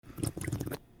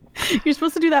You're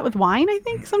supposed to do that with wine, I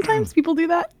think. Sometimes people do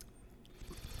that.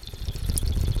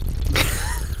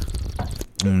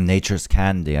 Nature's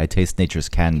candy. I taste nature's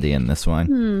candy in this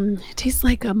wine. It tastes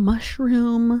like a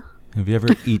mushroom. Have you ever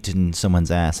eaten someone's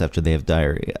ass after they have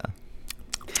diarrhea?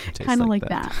 Kind of like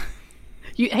that.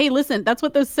 Hey, listen, that's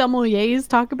what those sommeliers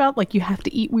talk about. Like, you have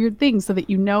to eat weird things so that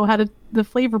you know the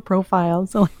flavor profile.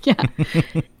 So, like, yeah.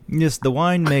 Yes, the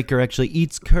winemaker actually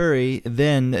eats curry,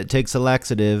 then takes a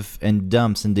laxative and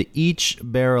dumps into each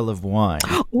barrel of wine.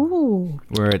 Ooh.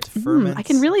 Where it ferments. I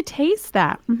can really taste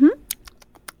that. Mm-hmm.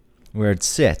 Where it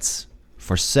sits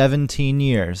for 17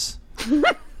 years.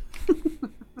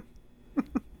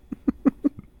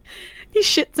 He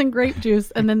shits in grape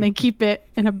juice, and then they keep it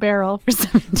in a barrel for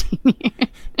 17 years.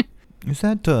 Is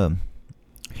that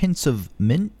hints of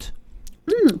mint?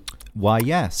 Why,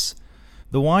 yes.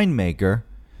 The winemaker,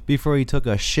 before he took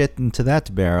a shit into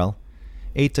that barrel,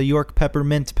 ate a York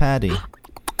peppermint patty.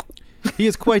 He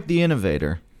is quite the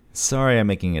innovator. Sorry I'm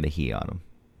making it a he on him.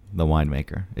 The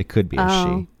winemaker. It could be a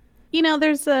she. You know,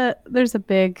 there's a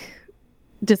big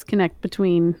disconnect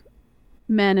between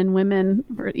men and women,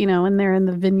 you know, when they're in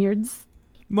the vineyards.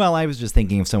 Well, I was just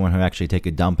thinking of someone who actually take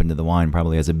a dump into the wine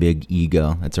probably has a big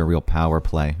ego. It's a real power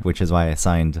play, which is why I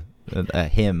assigned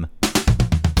him.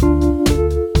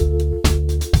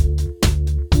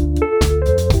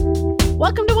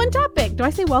 Welcome to One Topic. Do I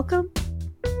say welcome?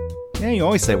 Yeah, you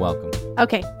always say welcome.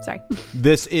 Okay, sorry.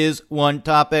 This is One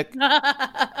Topic.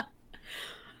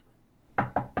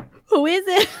 Who is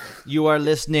it? You are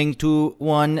listening to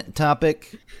One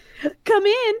Topic. Come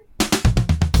in.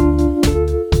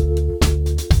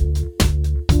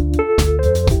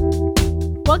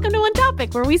 Welcome to One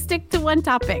Topic, where we stick to one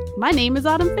topic. My name is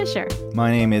Autumn Fisher. My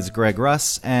name is Greg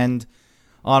Russ, and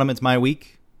Autumn, it's my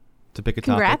week to pick a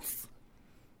topic. Congrats.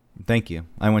 Thank you.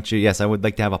 I would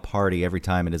like to have a party every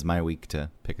time it is my week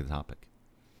to pick a topic.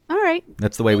 All right.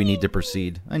 That's the way we need to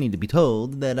proceed. I need to be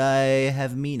told that I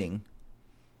have meaning.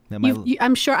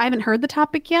 I'm sure I haven't heard the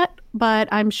topic yet, but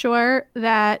I'm sure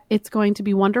that it's going to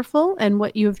be wonderful, and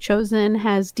what you have chosen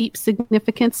has deep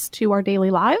significance to our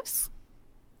daily lives.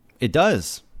 It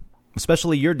does,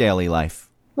 especially your daily life.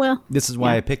 Well, this is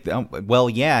why I picked. You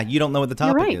don't know what the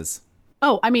topic is.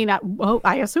 Oh, I mean,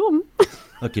 I assume.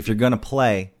 Look, if you're gonna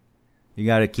play, you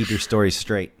got to keep your story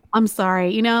straight. I'm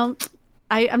sorry. You know,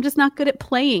 I'm just not good at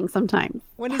playing sometimes.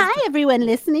 Hi, everyone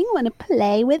listening. Want to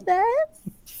play with us?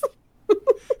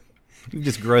 You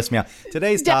just gross me out.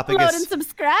 Today's topic is... Download and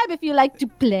subscribe if you like to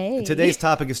play. Today's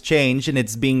topic has changed, and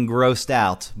it's being grossed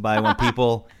out by when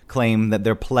people claim that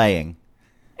they're playing.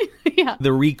 Yeah.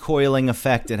 The recoiling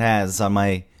effect it has on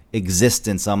my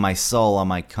existence, on my soul, on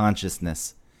my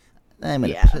consciousness. I'm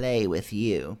going to play with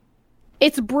you.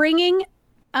 It's bringing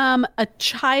a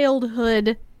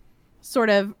childhood sort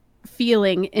of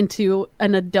feeling into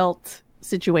an adult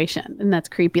situation, and that's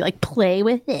creepy. Like, play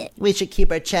with it. We should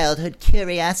keep our childhood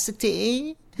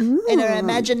curiosity in our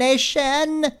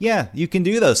imagination. Yeah, you can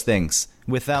do those things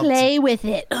without... Play with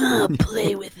it.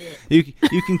 Play with it.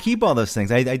 You can keep all those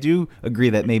things. I do agree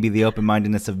that maybe the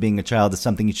open-mindedness of being a child is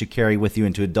something you should carry with you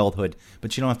into adulthood,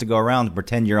 but you don't have to go around and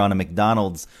pretend you're on a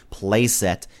McDonald's play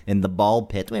set in the ball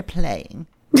pit. We're playing.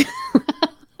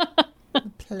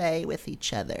 Play with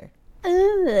each other.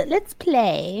 Let's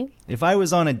play. If I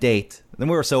was on a date, then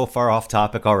we were so far off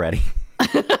topic already.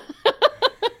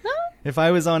 If I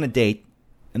was on a date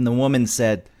and the woman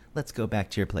said, "Let's go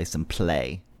back to your place and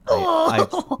play,"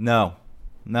 No.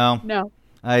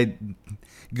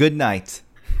 Good night.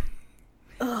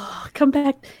 Oh, come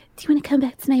back. Do you want to come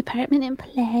back to my apartment and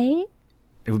play?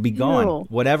 It would be gone. Ew.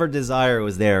 Whatever desire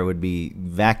was there would be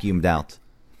vacuumed out.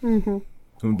 Mm-hmm.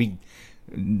 It would be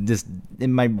just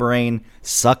in my brain,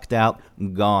 sucked out,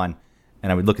 gone.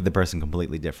 And I would look at the person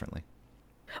completely differently.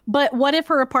 But what if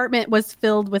her apartment was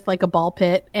filled with like a ball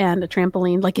pit and a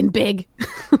trampoline, like in Big?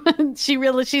 She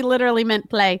literally meant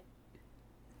play.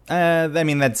 I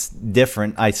mean, that's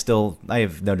different. I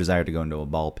have no desire to go into a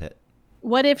ball pit.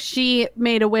 What if she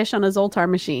made a wish on a Zoltar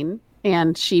machine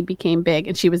and she became big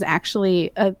and she was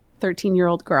actually a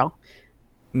 13-year-old girl?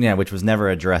 Yeah, which was never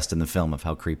addressed in the film of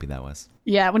how creepy that was.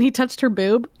 Yeah, when he touched her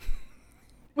boob.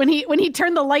 When he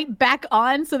turned the light back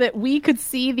on so that we could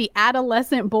see the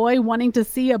adolescent boy wanting to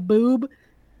see a boob.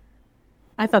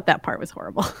 I thought that part was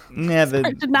horrible. Yeah,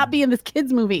 It should not be in this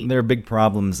kid's movie. There are big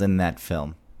problems in that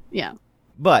film. Yeah.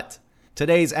 But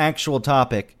today's actual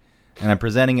topic, and I'm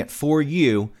presenting it for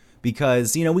you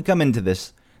because, you know, we come into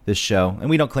this show and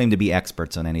we don't claim to be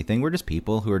experts on anything. We're just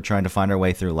people who are trying to find our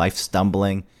way through life,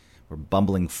 stumbling. We're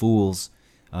bumbling fools.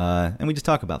 And we just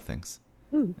talk about things.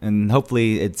 And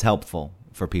hopefully it's helpful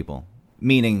for people,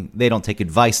 meaning they don't take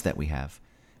advice that we have.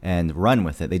 and run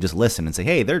with it. They just listen and say,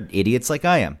 hey, they're idiots like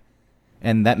I am.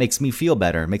 And that makes me feel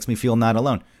better. It makes me feel not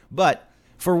alone. But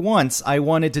for once, I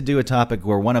wanted to do a topic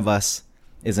where one of us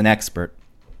is an expert.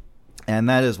 And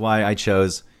that is why I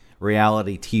chose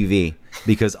reality TV,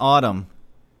 because Autumn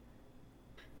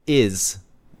is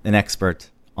an expert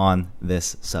on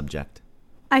this subject.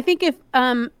 I think if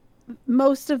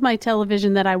most of my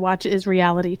television that I watch is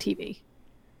reality TV.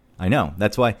 I know.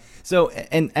 That's why. So,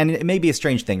 and it may be a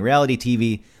strange thing. Reality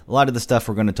TV, a lot of the stuff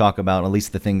we're going to talk about, at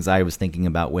least the things I was thinking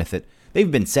about with it,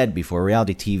 they've been said before.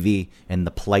 Reality TV and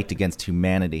the plight against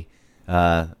humanity.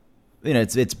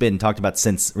 It's been talked about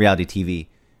since reality TV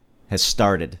has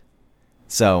started.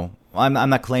 So I'm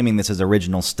not claiming this as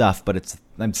original stuff, but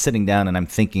I'm sitting down and I'm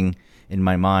thinking in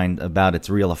my mind about its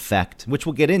real effect, which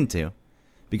we'll get into,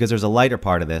 because there's a lighter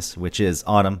part of this, which is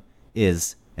Autumn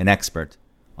is an expert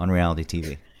on reality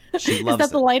TV. She loves Is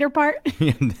that the lighter part?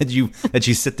 that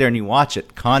you sit there and you watch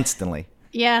it constantly.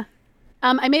 Yeah.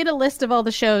 I made a list of all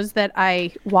the shows that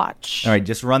I watch. All right,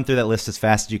 just run through that list as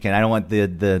fast as you can. I don't want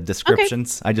the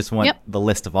descriptions. Okay. I just want the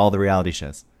list of all the reality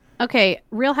shows. Okay,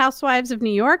 Real Housewives of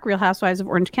New York, Real Housewives of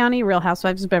Orange County, Real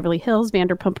Housewives of Beverly Hills,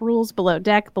 Vanderpump Rules, Below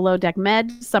Deck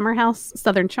Med, Summer House,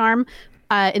 Southern Charm,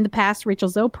 in the past, Rachel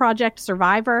Zoe Project,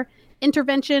 Survivor,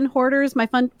 Intervention, Hoarders, My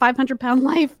 500-Pound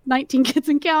Life, 19 Kids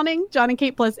and Counting, John and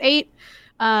Kate Plus 8,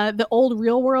 the old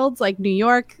Real Worlds like New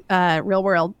York, Real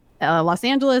World Los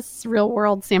Angeles, Real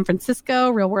World San Francisco,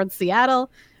 Real World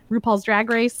Seattle, RuPaul's Drag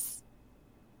Race.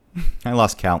 I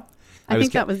lost count. I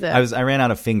think that was it. I ran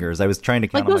out of fingers. I was trying to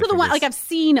count. Like those are the ones. Like I've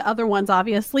seen other ones,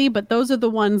 obviously, but those are the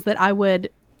ones that I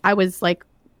was like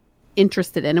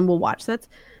interested in, and we'll watch. So that's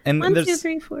 1, 2,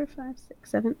 3, 4, 5,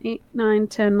 6, 7, 8, 9,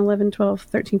 10, 11, 12,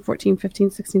 13, 14,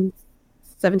 15, 16,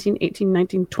 17, 18,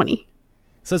 19, 20.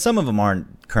 So some of them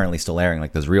aren't currently still airing,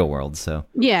 like those Real Worlds. So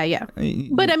yeah.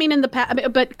 But I mean, in the past,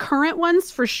 but current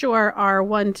ones for sure are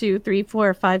 1, 2, 3,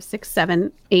 4, 5, 6,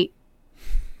 7, 8.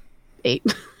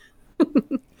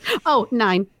 Oh,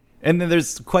 9. And then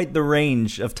there's quite the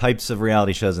range of types of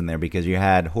reality shows in there, because you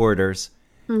had Hoarders,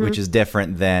 which is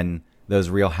different than those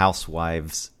Real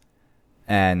Housewives.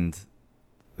 And,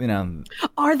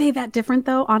 Are they that different,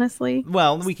 though, honestly?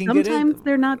 Well, we can Sometimes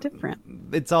they're not different.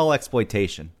 It's all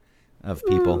exploitation of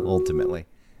people, ultimately.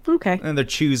 Okay. And they're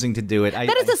choosing to do it.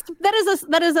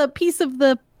 That is a piece of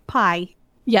the pie.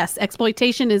 Yes,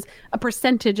 exploitation is a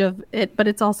percentage of it, but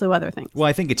it's also other things. Well,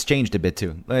 I think it's changed a bit,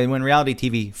 too. When reality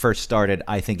TV first started,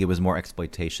 I think it was more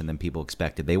exploitation than people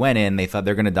expected. They went in, they thought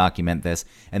they're going to document this,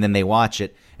 and then they watch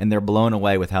it, and they're blown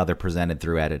away with how they're presented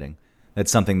through editing.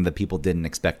 That's something that people didn't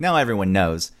expect. Now everyone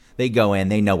knows. They go in,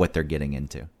 they know what they're getting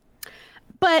into.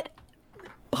 But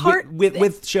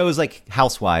with shows like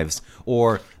Housewives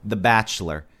or The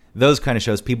Bachelor, those kind of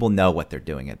shows, people know what they're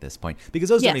doing at this point, because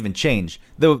those don't even change.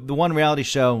 The one reality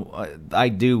show I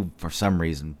do for some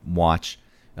reason watch,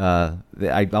 I'll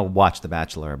watch The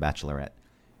Bachelor or Bachelorette.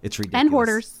 It's ridiculous. And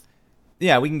Hoarders.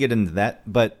 Yeah, we can get into that,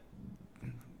 but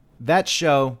that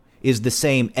show is the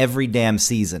same every damn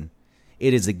season.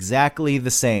 It is exactly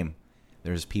the same.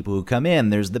 There's people who come in.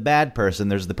 There's the bad person.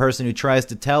 There's the person who tries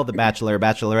to tell the Bachelor or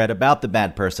Bachelorette about the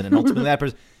bad person, and ultimately that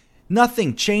person.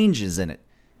 Nothing changes in it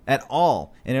at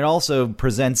all. And it also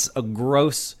presents a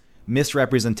gross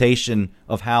misrepresentation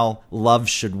of how love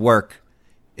should work.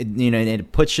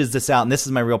 It pushes this out, and this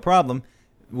is my real problem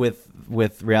with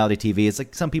reality TV. It's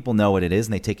like some people know what it is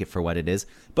and they take it for what it is.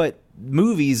 But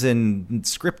movies and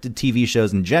scripted TV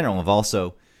shows in general have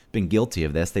also been guilty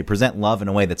of this. They present love in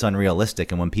a way that's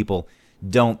unrealistic, and when people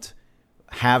don't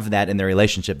have that in their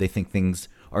relationship, they think things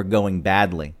are going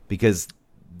badly because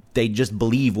they just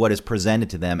believe what is presented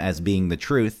to them as being the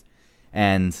truth.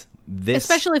 And this,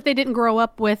 especially if they didn't grow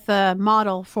up with a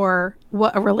model for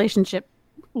what a relationship,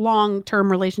 long-term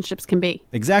relationships can be.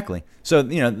 Exactly. So,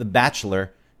 The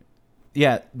Bachelor,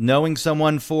 knowing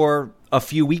someone for a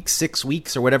few weeks, 6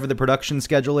 weeks, or whatever the production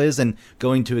schedule is, and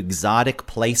going to exotic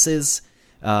places,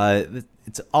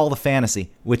 it's all the fantasy,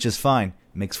 which is fine.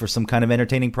 Makes for some kind of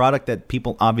entertaining product that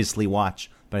people obviously watch.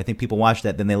 But I think people watch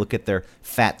that, then they look at their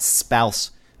fat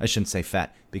spouse. I shouldn't say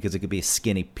fat, because it could be a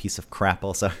skinny piece of crap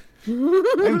also.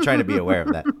 I'm trying to be aware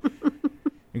of that.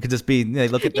 It could just be, they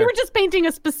look at their... You were just painting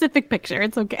a specific picture.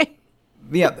 It's okay.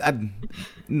 Yeah,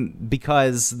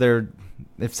 because there's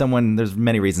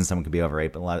many reasons someone could be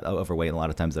overweight, but overweight a lot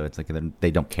of times, though, it's like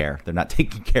they don't care. They're not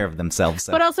taking care of themselves.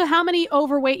 So. But also, how many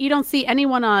overweight? You don't see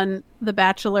anyone on The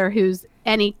Bachelor who's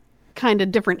any kind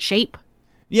of different shape.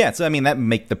 Yeah, so that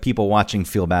make the people watching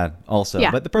feel bad also.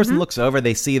 Yeah. But the person looks over,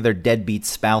 they see their deadbeat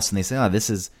spouse, and they say, this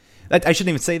is... I shouldn't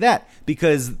even say that,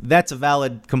 because that's a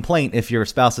valid complaint if your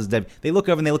spouse is dead. They look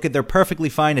over and they look at their perfectly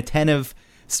fine, attentive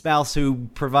spouse who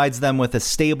provides them with a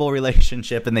stable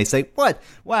relationship, and they say, "What?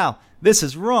 Wow, this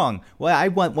is wrong. Well, I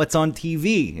want what's on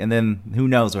TV." And then who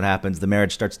knows what happens? The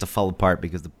marriage starts to fall apart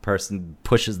because the person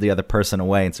pushes the other person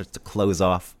away and starts to close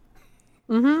off.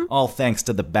 Mm-hmm. All thanks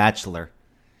to The Bachelor.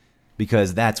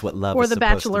 Because that's what love or is the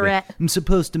supposed Bachelorette. to be. I'm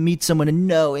supposed to meet someone and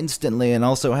know instantly, and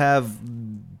also have, I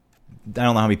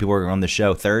don't know how many people are on the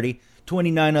show, 30?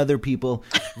 29 other people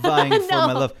vying for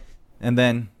my love. And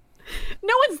then...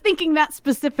 No one's thinking that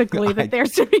specifically, that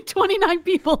there's to be 29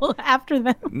 people after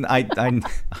them. I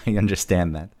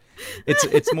understand that.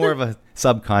 It's more of a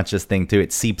subconscious thing, too.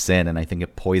 It seeps in, and I think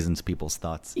it poisons people's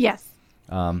thoughts. Yes.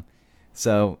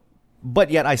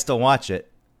 But yet I still watch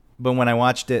it. But when I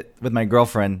watched it with my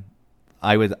girlfriend,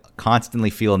 I would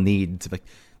constantly feel a need to be like,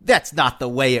 that's not the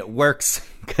way it works,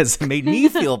 because it made me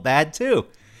feel bad, too.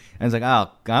 And I was like,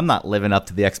 oh, I'm not living up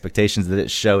to the expectations that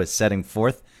this show is setting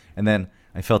forth. And then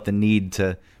I felt the need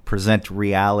to present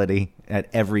reality at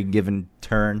every given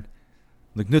turn.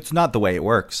 Like, it's not the way it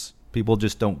works. People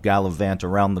just don't gallivant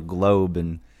around the globe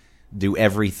and do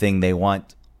everything they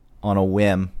want on a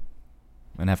whim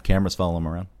and have cameras follow them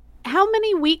around. How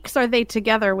many weeks are they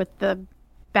together with the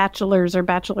bachelors or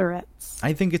bachelorettes?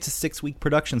 I think it's a 6-week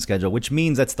production schedule, which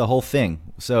means that's the whole thing.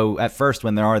 So at first,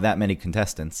 when there are that many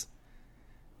contestants,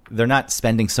 they're not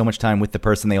spending so much time with the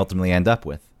person they ultimately end up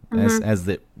with. Mm-hmm. As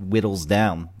it whittles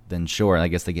down, then sure, I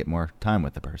guess they get more time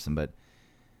with the person. But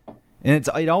and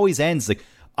it always ends like,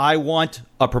 I want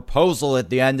a proposal at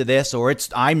the end of this, or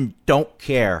I don't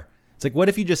care. It's like, what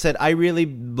if you just said, I really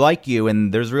like you,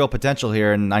 and there's real potential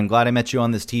here, and I'm glad I met you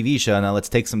on this TV show, now let's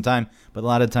take some time. But a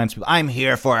lot of times, people, I'm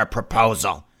here for a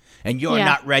proposal, and you're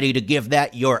not ready to give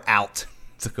that, you're out.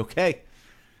 It's like, okay.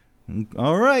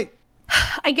 All right.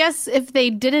 I guess if they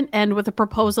didn't end with a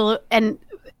proposal and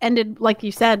ended, like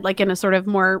you said, like in a sort of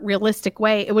more realistic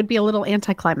way, it would be a little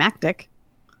anticlimactic.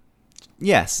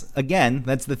 Yes. Again,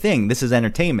 that's the thing. This is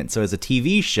entertainment. So as a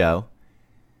TV show,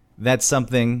 that's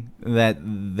something that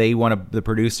the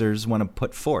producers want to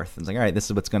put forth. It's like, all right, this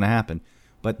is what's going to happen.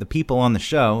 But the people on the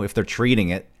show, if they're treating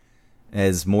it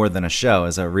as more than a show,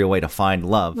 as a real way to find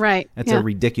love, right? That's a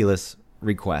ridiculous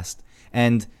request.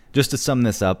 And just to sum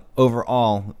this up,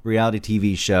 overall, reality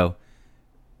TV show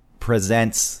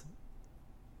presents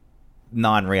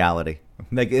non-reality.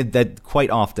 Like that, quite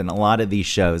often, a lot of these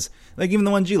shows, like even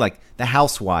the ones you like, The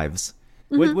Housewives.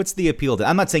 Mm-hmm. What's the appeal to?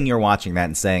 I'm not saying you're watching that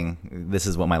and saying this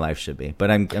is what my life should be,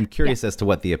 but I'm curious as to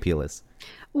what the appeal is.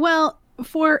 Well,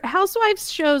 for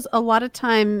Housewives shows, a lot of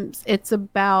times it's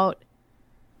about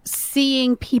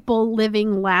seeing people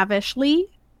living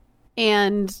lavishly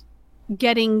and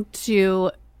getting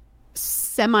to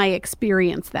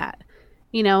semi-experience that.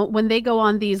 You know, when they go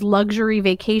on these luxury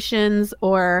vacations,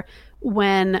 or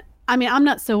when, I mean, I'm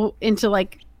not so into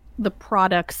like the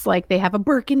products, like they have a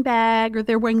Birkin bag or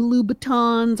they're wearing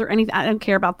Louboutins or anything. I don't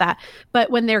care about that.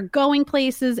 But when they're going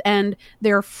places and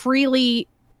they're freely,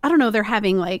 I don't know, they're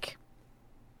having like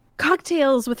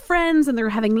cocktails with friends and they're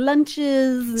having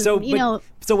lunches.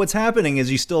 So what's happening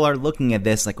is you still are looking at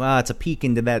this like, wow, it's a peek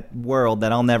into that world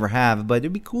that I'll never have. But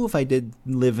it'd be cool if I did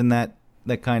live in that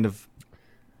kind of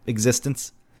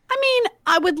existence. I mean,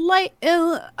 I would like,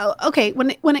 okay,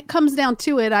 when it comes down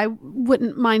to it, I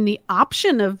wouldn't mind the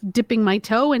option of dipping my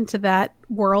toe into that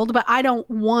world, but I don't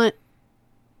want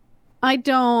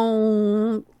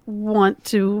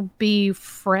to be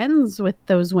friends with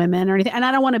those women or anything, and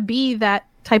I don't want to be that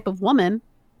type of woman.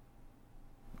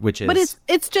 Which is, but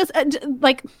it's just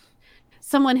like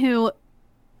someone who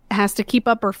has to keep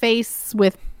up her face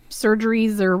with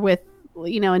surgeries or with,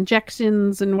 you know,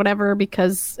 injections and whatever,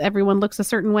 because everyone looks a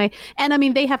certain way. And I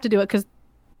mean, they have to do it because,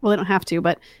 well, they don't have to,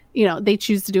 but, you know, they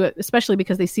choose to do it, especially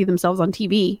because they see themselves on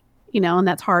TV, you know, and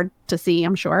that's hard to see,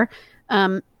 I'm sure.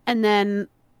 And then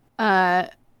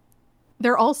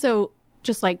they're also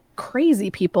just like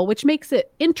crazy people, which makes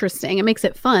it interesting. It makes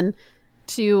it fun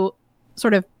to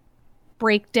sort of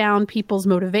break down people's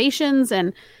motivations.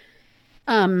 And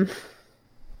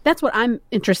that's what I'm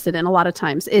interested in a lot of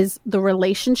times, is the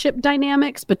relationship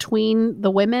dynamics between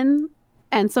the women,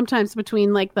 and sometimes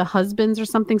between like the husbands or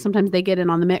something. Sometimes they get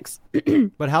in on the mix.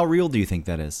 But how real do you think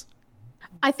that is?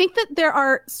 I think that there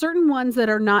are certain ones that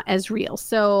are not as real.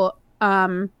 So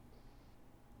OC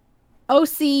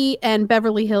and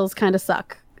Beverly Hills kind of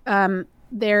suck.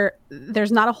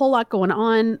 There's not a whole lot going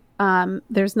on.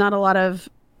 There's not a lot of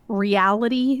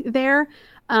reality there.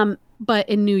 But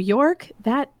in New York,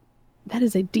 that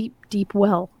is a deep, deep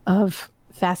well of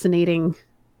fascinating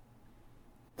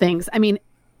things. I mean,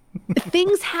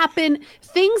 things happen.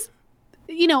 Things,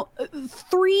 you know,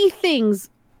 3 things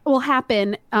will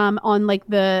happen on like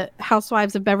the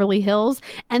Housewives of Beverly Hills,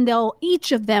 and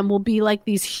each of them will be like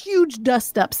these huge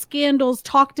dust up scandals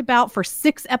talked about for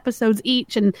 6 episodes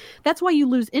each, and that's why you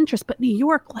lose interest. But New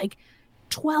York, like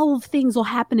 12 things will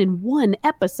happen in one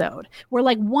episode, where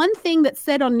like one thing that's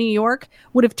said on New York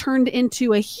would have turned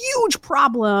into a huge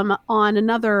problem on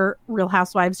another Real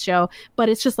Housewives show, but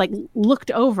it's just like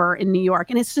looked over in New York,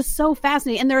 and it's just so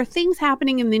fascinating. And there are things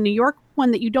happening in the New York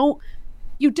one that you don't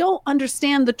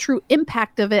understand the true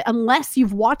impact of it unless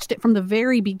you've watched it from the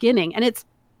very beginning. And it's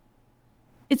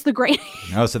the great.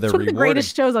 Oh, so they're it's one of the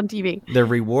greatest shows on TV. They're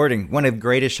rewarding one of the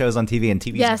greatest shows on TV in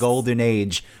TV's golden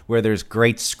age, where there's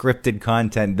great scripted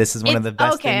content. This is one of the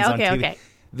best things on TV. Okay.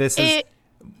 This is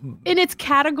in its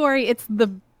category.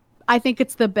 I think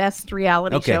it's the best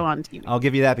reality show on TV. I'll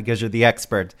give you that because you're the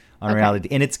expert on reality.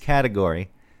 In its category,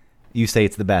 you say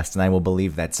it's the best, and I will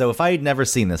believe that. So if I had never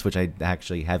seen this, which I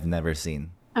actually have never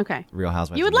seen, Real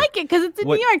Housewives, you would like it because it's in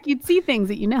New York. You'd see things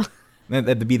that you know.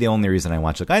 That'd be the only reason I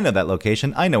watch it. I know that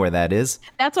location. I know where that is.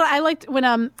 That's what I liked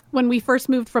when we first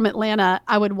moved from Atlanta.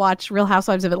 I would watch Real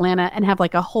Housewives of Atlanta and have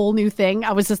like a whole new thing.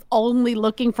 I was just only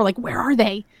looking for like, where are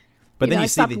they? But then I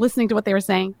stopped listening to what they were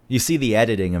saying. You see the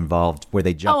editing involved where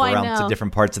they jump around to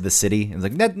different parts of the city. It's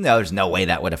like, no, there's no way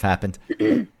that would have happened.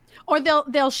 Or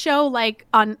they'll show like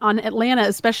on Atlanta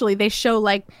especially, they show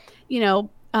like,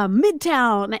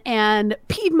 Midtown and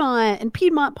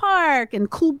Piedmont Park and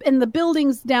the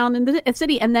buildings down in the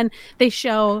city, and then they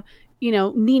show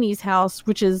Nene's house,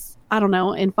 which is I don't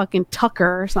know, in fucking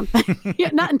Tucker or something. Yeah,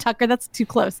 not in Tucker, that's too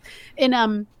close.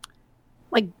 In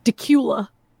like Decula.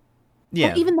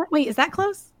 Yeah. Oh, even that way, is that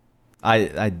close?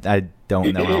 I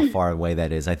don't know how far away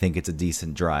that is. I think it's a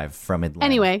decent drive from Atlanta.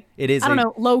 Anyway, it is. I don't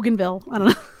know, Loganville. I don't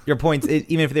know. Your point,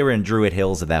 even if they were in Druid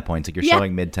Hills at that point, like you're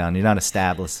showing Midtown, you're not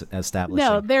establishing.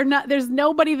 No, they're not. There's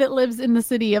nobody that lives in the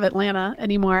city of Atlanta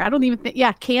anymore. I don't even think.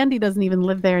 Yeah, Candy doesn't even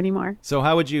live there anymore. So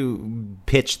how would you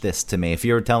pitch this to me if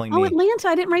you were telling me? Oh, Atlanta!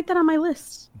 I didn't write that on my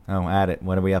list. Oh, add it.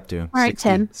 What are we up to? All right,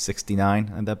 10.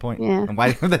 69 at that point. Yeah.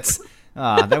 Why? That's.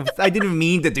 I didn't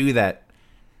mean to do that.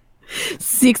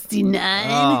 69.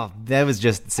 Oh, that was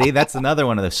just, see, that's another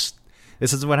one of those.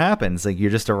 This is what happens. Like,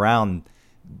 you're just around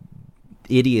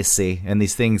idiocy and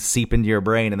these things seep into your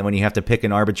brain. And then when you have to pick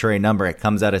an arbitrary number, it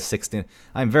comes out as 16.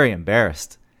 I'm very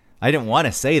embarrassed. I didn't want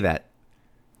to say that.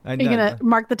 Are you going to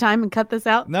mark the time and cut this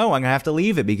out? No, I'm going to have to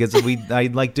leave it because I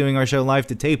like doing our show live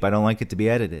to tape. I don't like it to be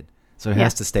edited. So it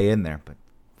has to stay in there.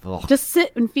 But just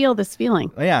sit and feel this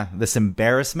feeling. Yeah, this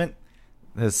embarrassment.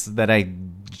 That I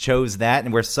chose that,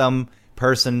 and where some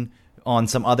person on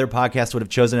some other podcast would have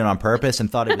chosen it on purpose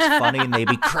and thought it was funny, and they'd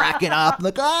be cracking up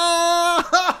like, oh.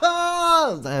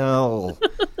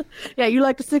 Yeah, you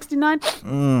like the 69?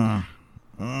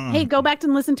 Hey, go back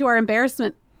and listen to our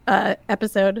embarrassment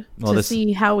episode to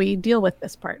see how we deal with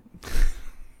this part.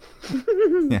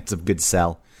 Yeah, it's a good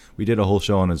sell. We did a whole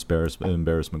show on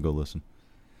embarrassment. Go listen.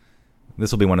 This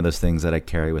will be one of those things that I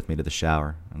carry with me to the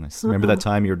shower. And remember that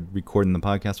time you're recording the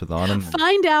podcast with Autumn?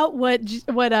 Find out what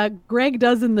Greg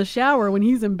does in the shower when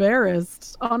he's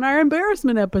embarrassed on our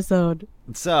embarrassment episode.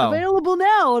 So available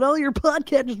now on all your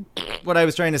podcasts. What I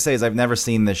was trying to say is I've never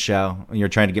seen this show. And you're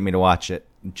trying to get me to watch it.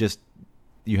 Just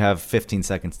you have 15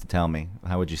 seconds to tell me.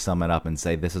 How would you sum it up and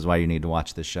say this is why you need to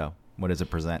watch this show? What does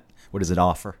it present? What does it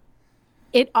offer?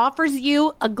 It offers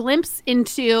you a glimpse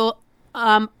into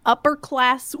upper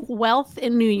class wealth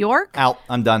in New York. Out.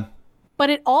 I'm done. But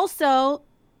it also,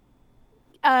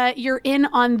 you're in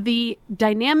on the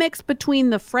dynamics between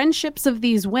the friendships of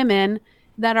these women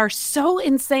that are so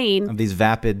insane. Of these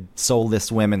vapid,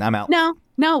 soulless women. I'm out.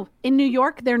 No. In New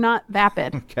York, they're not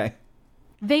vapid. Okay.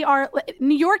 They are.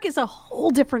 New York is a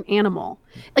whole different animal.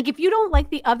 Like, if you don't like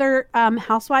the other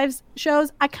Housewives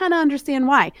shows, I kind of understand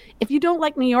why. If you don't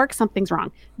like New York, something's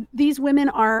wrong. These women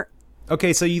are.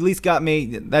 Okay, so you at least got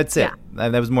me. That's it. Yeah.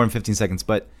 That was more than 15 seconds.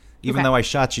 But even though I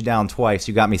shot you down twice,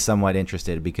 you got me somewhat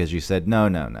interested because you said, no,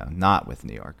 not with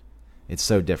New York. It's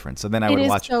so different. So then I would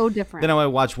watch. So different. Then I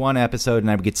would watch one episode and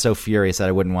I would get so furious that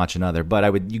I wouldn't watch another.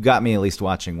 But you got me at least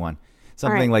watching one.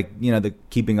 Something like the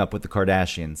Keeping Up with the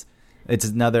Kardashians. It's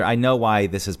another. I know why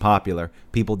this is popular.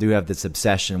 People do have this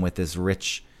obsession with this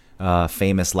rich,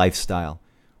 famous lifestyle.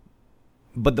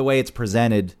 But the way it's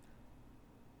presented.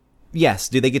 Yes,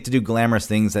 do they get to do glamorous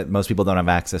things that most people don't have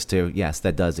access to? Yes,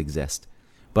 that does exist.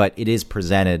 But it is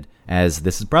presented as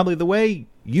this is probably the way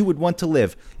you would want to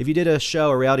live. If you did a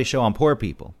reality show on poor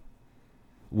people,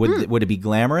 would it be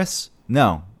glamorous?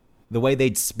 No. The way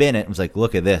they'd spin it was like,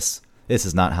 look at this. This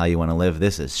is not how you want to live.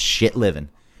 This is shit living.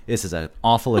 This is an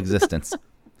awful existence.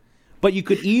 But you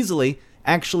could easily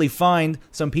actually find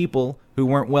some people who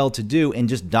weren't well-to-do and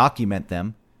just document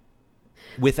them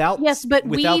without Yes, but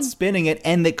without spinning it,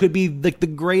 and that could be like the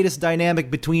greatest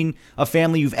dynamic between a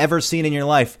family you've ever seen in your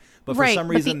life. But for some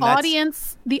reason, but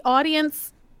the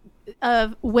audience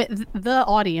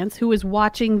who is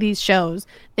watching these shows,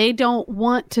 they don't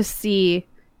want to see.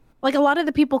 Like, a lot of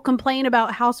the people complain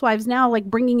about Housewives now, like,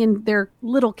 bringing in their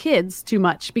little kids too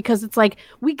much, because it's like,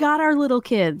 we got our little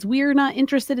kids. We're not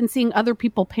interested in seeing other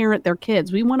people parent their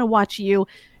kids. We want to watch you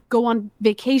go on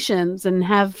vacations and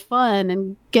have fun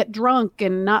and get drunk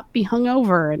and not be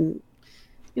hungover. And,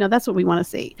 that's what we want to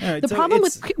see. Right, the so problem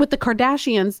with the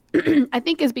Kardashians, I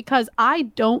think, is because I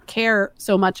don't care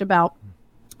so much about,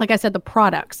 like I said, the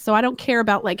products. So I don't care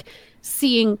about, like,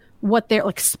 seeing what they're,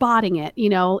 like, spotting it,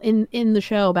 in the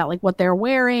show about, like, what they're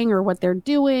wearing or what they're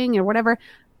doing or whatever.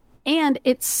 And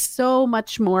it's so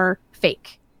much more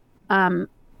fake. The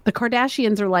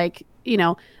Kardashians are like,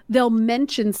 they'll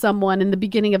mention someone in the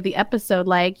beginning of the episode,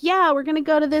 like, yeah, we're going to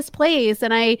go to this place.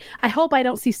 And I hope I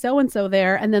don't see so-and-so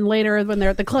there. And then later when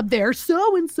they're at the club, they're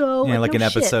so-and-so. Yeah, like an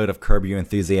episode of Curb Your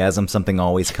Enthusiasm, something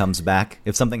always comes back.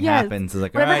 If something happens, it's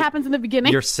like, whatever all right, happens in the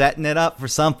beginning, you're setting it up for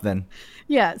something.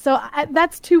 Yeah, so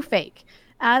that's too fake.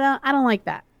 I don't like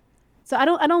that. So I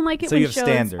don't like it so when you have shows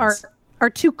standards. are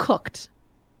too cooked.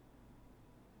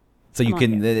 So you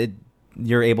can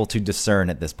you're able to discern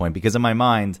at this point, because in my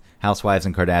mind, Housewives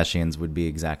and Kardashians would be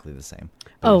exactly the same.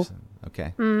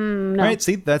 Okay. No. All right.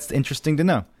 See, that's interesting to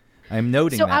know. I'm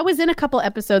noting So that. I was in a couple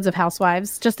episodes of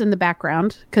Housewives just in the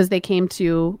background because they came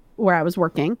to where I was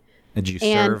working. Did you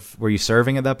serve? Were you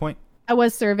serving at that point? I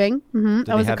was serving. Mm-hmm.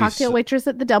 I was a cocktail waitress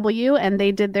at the W, and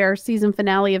they did their season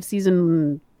finale of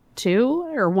season 2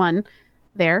 or 1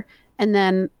 there. And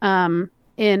then they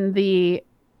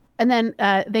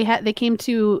came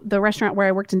to the restaurant where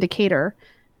I worked in Decatur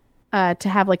to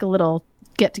have, like, a little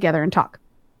get together and talk.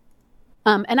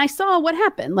 And I saw what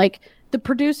happened. Like, the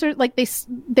producers, like, they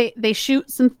shoot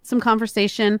some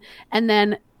conversation, and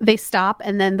then they stop,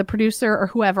 and then the producer or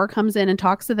whoever comes in and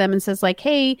talks to them and says, like,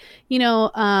 hey, you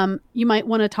might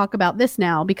want to talk about this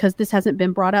now because this hasn't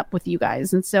been brought up with you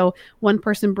guys. And so one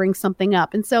person brings something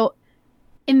up. And so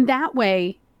in that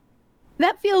way,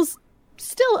 that feels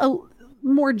still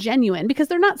more genuine, because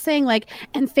they're not saying, like,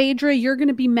 and Phaedra, you're going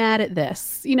to be mad at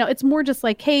this. It's more just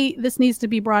like, hey, this needs to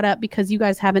be brought up because you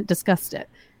guys haven't discussed it.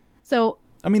 So,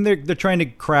 I mean, they're trying to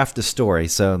craft a story,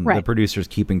 so the producer's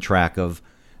keeping track of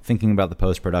thinking about the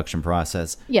post-production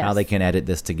process, how they can edit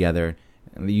this together.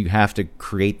 You have to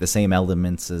create the same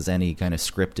elements as any kind of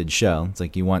scripted show. It's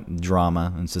like you want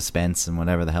drama and suspense and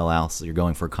whatever the hell else. You're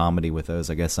going for comedy with those,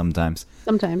 I guess, sometimes.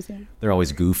 Sometimes, yeah. They're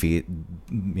always goofy,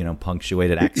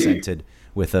 punctuated, accented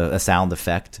with a sound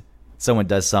effect. Someone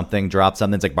does something, drops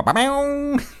something, it's like...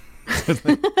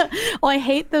 Well, I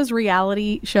hate those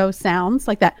reality show sounds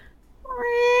like that.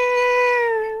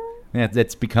 Yeah,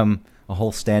 it's become a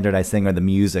whole standardized thing, or the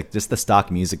music, just the stock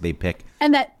music they pick.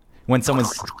 And that... When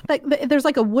someone's... Like, there's,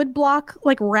 like, a wood block,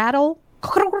 like, rattle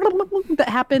that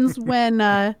happens when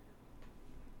does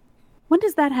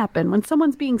that happen? When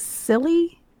someone's being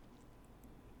silly?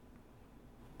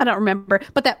 I don't remember.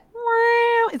 But that...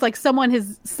 It's like someone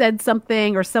has said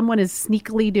something, or someone is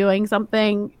sneakily doing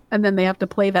something, and then they have to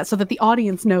play that so that the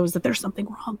audience knows that there's something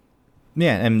wrong.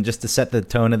 Yeah, and just to set the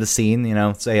tone of the scene,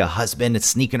 say a husband is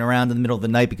sneaking around in the middle of the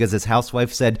night because his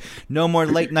housewife said, no more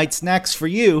late night snacks for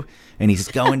you. And he's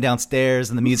going downstairs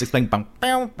and the music's playing,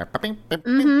 something,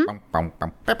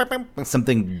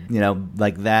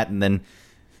 like that. And then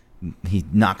he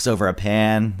knocks over a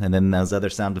pan, and then those other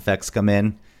sound effects come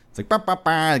in. It's like,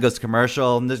 it goes to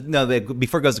commercial. And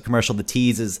before it goes to commercial, the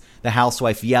tease is the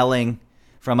housewife yelling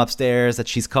from upstairs that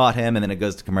she's caught him, and then it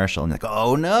goes to commercial. And you're like,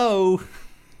 oh no.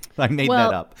 I made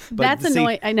that up. But that's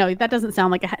annoying. I know that doesn't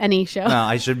sound like any show. No,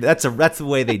 I should. That's the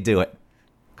way they do it.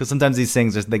 Because sometimes these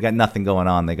things, they got nothing going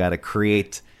on. They got to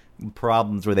create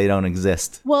problems where they don't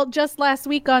exist. Well, just last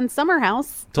week on Summer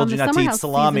House, told you not to eat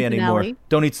salami anymore.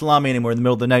 Don't eat salami anymore in the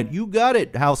middle of the night. You got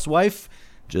it, housewife.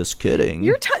 Just kidding.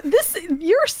 Your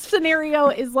scenario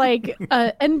is like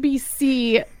a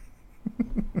NBC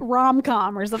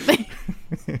rom-com or something.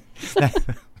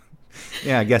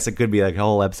 Yeah, I guess it could be like a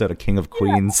whole episode of King of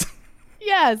Queens.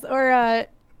 Yes, or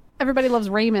Everybody Loves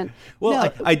Raymond. Well,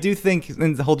 no. I do think,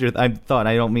 and hold your thought.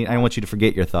 I don't want you to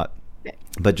forget your thought. Okay.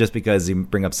 But just because you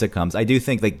bring up sitcoms, I do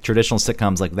think like traditional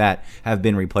sitcoms like that have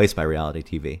been replaced by reality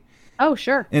TV. Oh,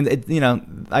 sure.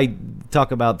 And I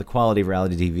talk about the quality of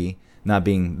reality TV not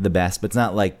being the best, but it's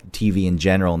not like TV in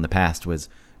general in the past was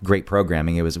great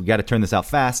programming. It was, we got to turn this out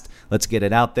fast. Let's get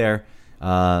it out there.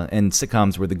 And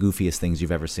sitcoms were the goofiest things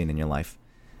you've ever seen in your life.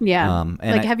 Yeah.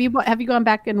 And have you gone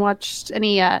back and watched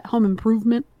any Home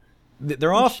Improvement?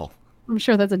 They're awful. I'm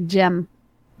sure that's a gem.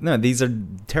 No, these are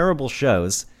terrible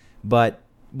shows. But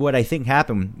what I think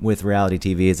happened with reality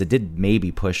TV is it did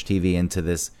maybe push TV into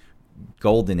this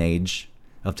golden age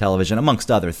of television,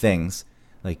 amongst other things,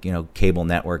 like, cable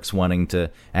networks wanting to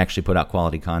actually put out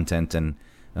quality content, and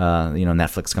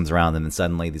Netflix comes around, and then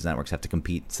suddenly these networks have to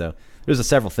compete. So there's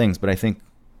several things, but I think,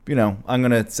 I'm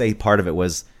going to say part of it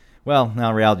was, well,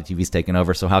 now reality TV's taken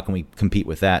over, so how can we compete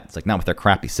with that? It's like, not with their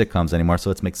crappy sitcoms anymore, so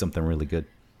let's make something really good.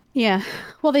 Yeah.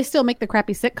 Well, they still make the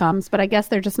crappy sitcoms, but I guess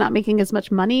they're just not making as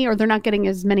much money, or they're not getting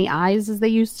as many eyes as they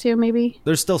used to, maybe.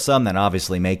 There's still some that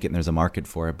obviously make it, and there's a market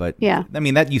for it, but yeah. I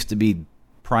mean, that used to be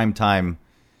primetime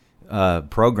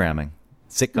programming.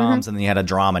 Sitcoms, and then you had a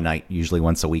drama night, usually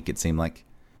once a week, it seemed like.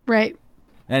 Right.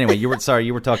 Anyway, you were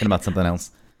talking about something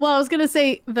else. Well, I was going to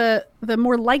say the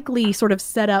more likely sort of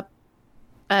setup,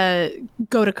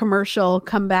 go to commercial,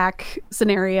 come back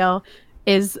scenario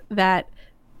is that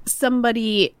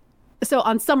somebody, so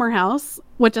on Summer House,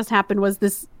 what just happened was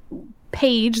this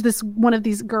Paige, this one of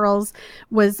these girls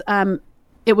was,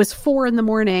 it was 4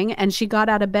 a.m. and she got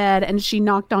out of bed and she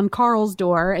knocked on Carl's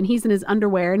door, and he's in his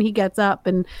underwear, and he gets up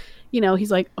and,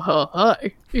 he's like, oh,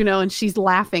 hi, and she's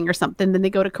laughing or something. Then they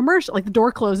go to commercial, like the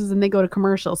door closes and they go to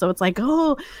commercial. So it's like,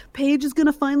 oh, Paige is going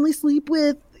to finally sleep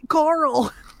with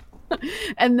Carl.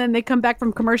 And then they come back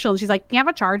from commercial and she's like, do you have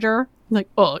a charger? I'm like,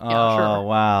 oh, yeah, sure. Oh,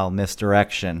 wow.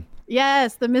 Misdirection.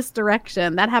 Yes, the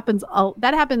misdirection. That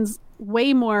happens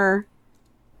way more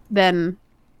than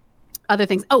other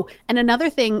things. Oh, and another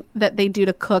thing that they do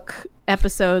to cook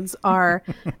episodes are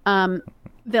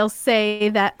they'll say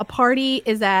that a party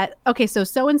is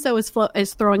so-and-so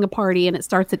is throwing a party and it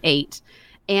starts at 8.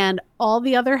 And all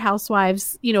the other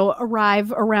housewives,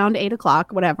 arrive around 8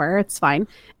 o'clock, whatever, it's fine.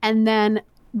 And then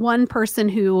one person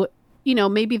who,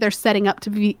 maybe they're setting up to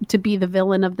be the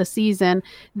villain of the season,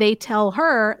 they tell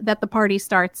her that the party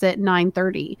starts at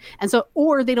 9:30. And so,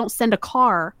 or they don't send a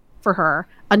car for her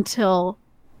until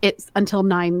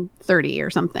 9:30 or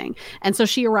something. And so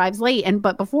she arrives late.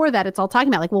 But before that, it's all talking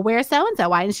about like, well, where's so-and-so?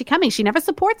 Why isn't she coming? She never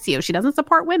supports you. She doesn't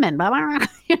support women. Blah, blah, blah.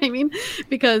 You know what I mean?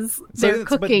 Because they're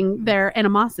cooking their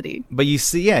animosity. But you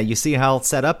see how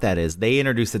set up that is. They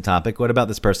introduce the topic. What about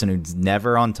this person who's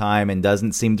never on time and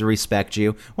doesn't seem to respect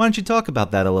you? Why don't you talk about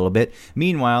that a little bit?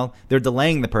 Meanwhile, they're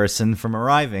delaying the person from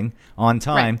arriving on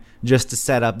time just to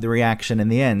set up the reaction in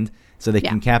the end so they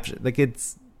can capture. Like,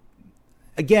 it's,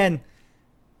 again,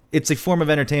 it's a form of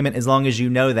entertainment as long as you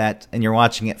know that and you're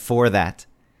watching it for that.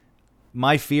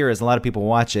 My fear is a lot of people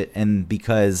watch it, and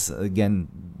because, again,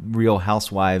 Real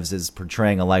Housewives is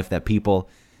portraying a life that people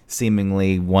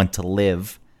seemingly want to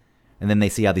live, and then they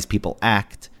see how these people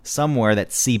act, somewhere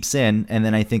that seeps in, and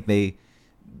then I think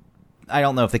I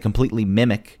don't know if they completely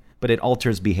mimic, but it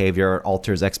alters behavior or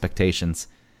alters expectations.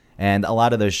 And a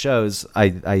lot of those shows,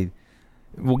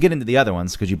 we'll get into the other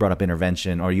ones because you brought up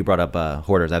Intervention, or you brought up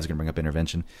Hoarders. I was going to bring up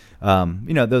Intervention.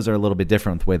 Those are a little bit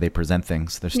different with the way they present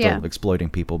things. They're still exploiting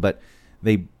people, but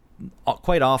they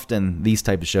quite often, these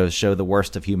type of shows show the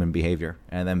worst of human behavior,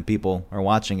 and then people are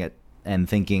watching it and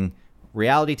thinking,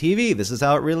 reality TV, this is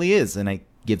how it really is, and it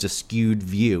gives a skewed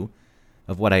view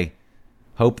of what I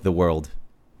hope the world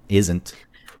isn't.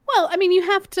 Well, I mean, you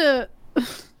have to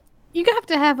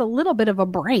have a little bit of a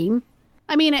brain.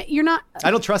 I mean, you're not. I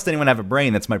don't trust anyone to have a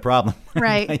brain. That's my problem.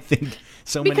 Right. I think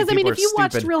so many people are stupid. Because, if you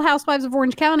watched Real Housewives of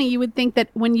Orange County, you would think that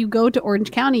when you go to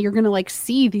Orange County, you're going to, like,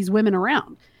 see these women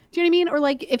around. Do you know what I mean? Or,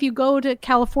 like, if you go to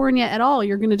California at all,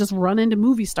 you're going to just run into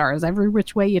movie stars every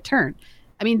which way you turn.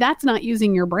 I mean, that's not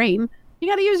using your brain. You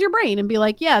got to use your brain and be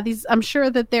like, yeah, I'm sure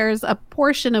that there's a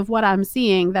portion of what I'm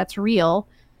seeing that's real.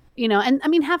 And I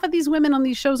mean, half of these women on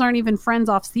these shows aren't even friends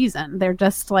off season. They're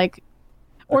just like,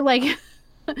 or like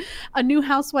a new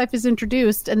housewife is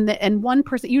introduced and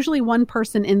usually one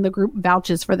person in the group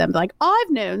vouches for them. They're like, I've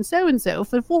known so-and-so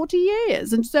for 40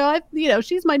 years. And so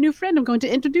she's my new friend. I'm going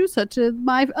to introduce her to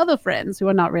my other friends who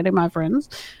are not really my friends.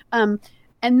 And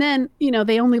then,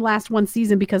 they only last one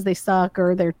season because they suck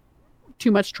or they're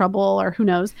too much trouble or who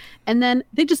knows. And then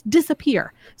they just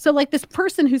disappear. So like this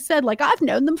person who said like, I've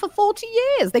known them for 40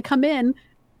 years, they come in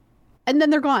and then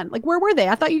they're gone. Like, where were they?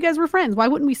 I thought you guys were friends. Why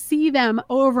wouldn't we see them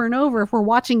over and over if we're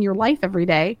watching your life every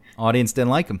day? Audience didn't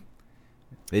like them.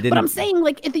 They didn't. But I'm saying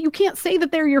like, you can't say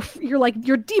that they're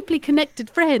your deeply connected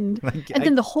friend. And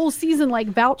then the whole season, like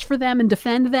vouch for them and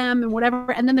defend them and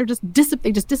whatever. And then they just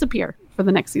disappear for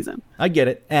the next season. I get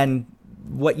it. And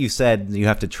what you said, you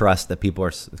have to trust that people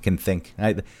can think.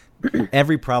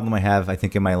 Every problem I have, I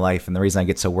think, in my life, and the reason I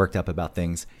get so worked up about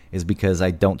things is because I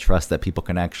don't trust that people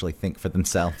can actually think for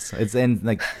themselves.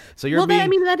 So you're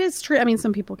that is true. I mean,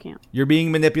 some people can't. You're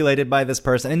being manipulated by this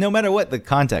person, and no matter what the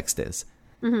context is,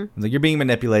 Like, you're being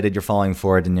manipulated, you're falling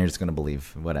for it, and you're just going to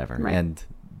believe whatever. Right. And,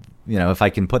 if I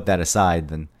can put that aside,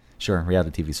 then sure,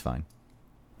 reality TV's fine.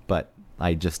 But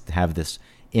I just have this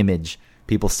image,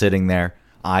 people sitting there,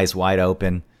 eyes wide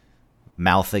open,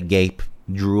 mouth agape,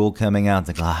 drool coming out.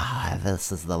 It's like,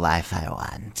 This is the life I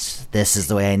want. This is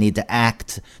the way I need to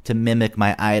act to mimic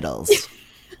my idols.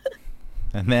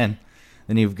 and then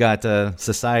you've got a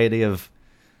society of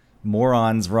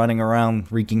morons running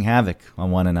around wreaking havoc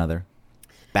on one another.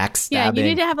 Backstabbing. Yeah, you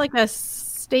need to have like a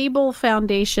stable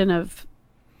foundation of,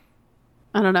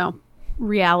 I don't know,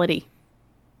 reality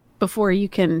before you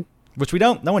can. Which we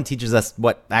don't. No one teaches us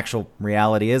what actual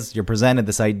reality is. You're presented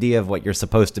this idea of what you're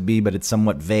supposed to be, but it's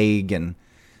somewhat vague, and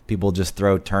people just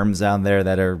throw terms out there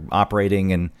that are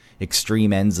operating in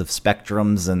extreme ends of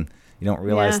spectrums, and you don't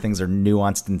realize things are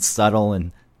nuanced and subtle,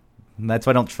 and that's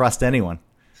why I don't trust anyone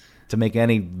to make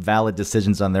any valid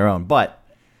decisions on their own. But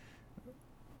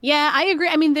Yeah, I agree.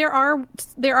 I mean, there are.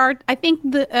 I think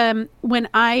when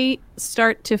I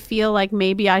start to feel like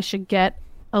maybe I should get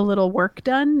a little work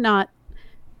done, not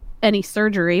any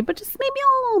surgery, but just maybe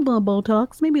a little bit of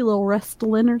Botox, maybe a little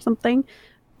Restylane or something.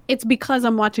 It's because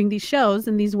I'm watching these shows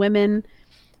and these women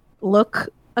look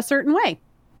a certain way,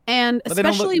 and But they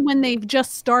don't especially when they've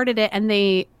just started it and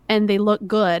they look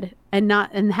good and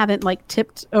haven't like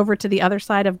tipped over to the other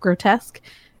side of grotesque.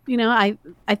 I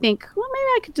think, well, maybe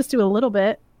I could just do a little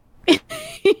bit.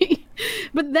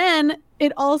 But then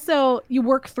it also, you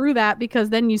work through that because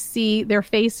then you see their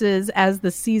faces as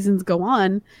the seasons go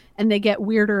on and they get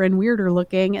weirder and weirder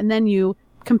looking, and then you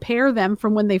compare them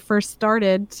from when they first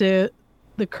started to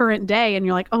the current day, and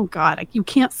you're like, oh god, you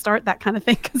can't start that kind of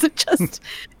thing because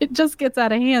it just gets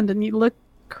out of hand and you look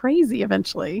crazy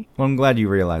eventually. well, I'm glad you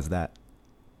realized that.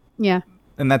 Yeah.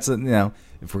 And that's, if we're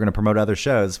going to promote other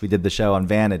shows, we did the show on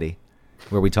Vanity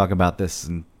where we talk about this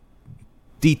in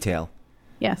detail.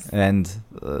 Yes. And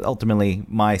ultimately,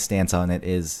 my stance on it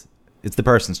is it's the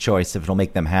person's choice if it'll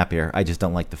make them happier. I just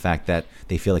don't like the fact that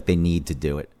they feel like they need to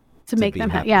do it. To make be them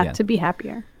happy, yeah, to be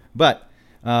happier. But,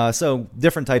 so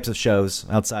different types of shows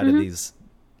outside of these.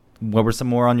 What were some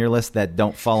more on your list that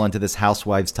don't fall into this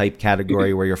housewives type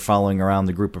category where you're following around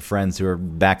the group of friends who are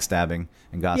backstabbing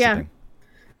and gossiping?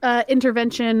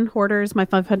 Intervention, Hoarders, My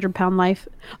 500-Pound Life.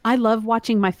 I love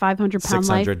watching My 500-Pound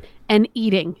Life 600. and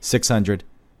eating. 600.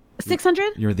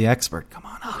 600? You're the expert. Come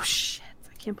on. Oh, shit.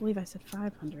 I can't believe I said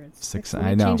 500.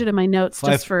 I know. Change it in my notes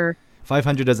just for...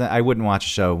 500 doesn't. I wouldn't watch a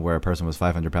show where a person was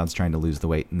 500 pounds trying to lose the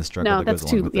weight and the struggle No, that that's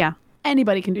goes along too... with Yeah. it.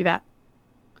 Anybody can do that.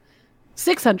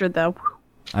 600, though.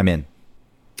 I'm in.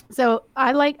 So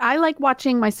I like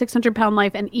watching My 600-Pound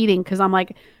Life and eating because I'm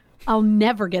like, I'll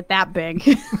never get that big.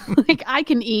 Like, I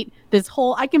can eat this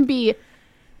whole... I can be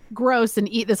gross and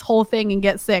eat this whole thing and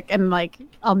get sick, and like,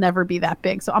 I'll never be that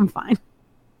big, so I'm fine.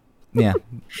 Yeah.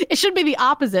 It should be the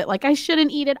opposite. Like, I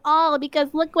shouldn't eat it all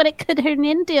because look what it could turn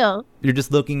into. You're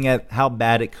just looking at how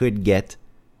bad it could get,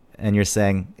 and you're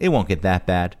saying, it won't get that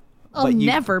bad. I'll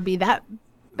never be that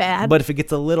bad. But if it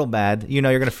gets a little bad, you're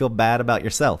going to feel bad about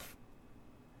yourself.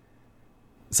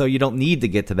 So you don't need to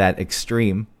get to that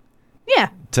extreme yeah.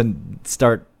 to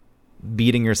start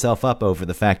beating yourself up over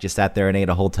the fact you sat there and ate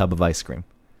a whole tub of ice cream.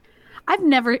 I've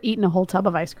never eaten a whole tub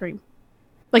of ice cream.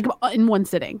 Like, in one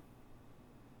sitting.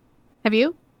 Have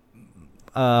you?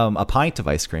 A pint of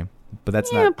ice cream, but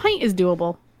that's Yeah, not... a pint is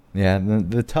doable. Yeah,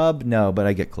 the tub, no, but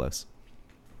I get close.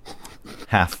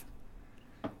 Half.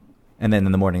 And then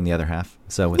in the morning, the other half.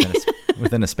 So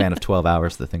within a span of 12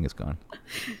 hours, the thing is gone.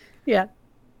 Yeah.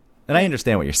 And I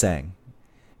understand what you're saying.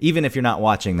 Even if you're not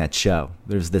watching that show,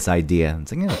 there's this idea.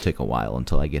 It's like, it'll take a while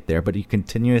until I get there. But you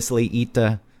continuously eat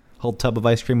a whole tub of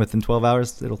ice cream within 12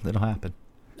 hours, it'll happen.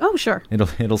 Oh, sure.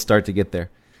 It'll start to get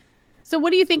there. So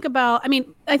what do you think about, I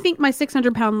mean, I think My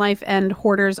 600-Pound Life and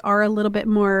Hoarders are a little bit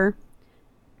more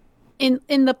in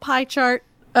the pie chart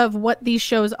of what these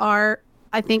shows are.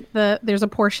 I think there's a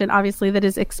portion, obviously, that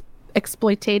is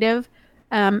exploitative.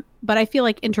 But I feel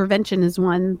like Intervention is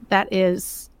one that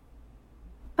is,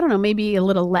 I don't know, maybe a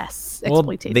little less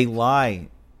exploitative. Well, they lie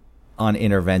on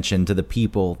Intervention to the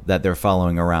people that they're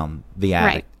following around, the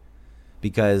addict. Right.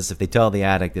 Because if they tell the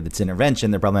addict that it's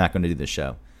Intervention, they're probably not going to do the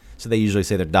show. So they usually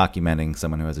say they're documenting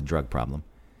someone who has a drug problem.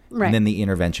 Right. And then the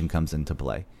intervention comes into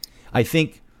play. I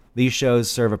think these shows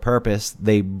serve a purpose.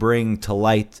 They bring to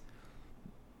light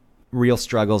real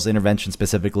struggles, Intervention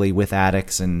specifically with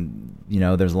addicts, and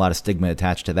there's a lot of stigma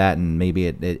attached to that, and maybe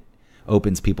it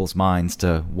opens people's minds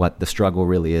to what the struggle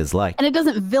really is like. And it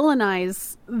doesn't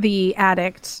villainize the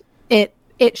addict. It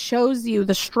shows you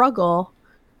the struggle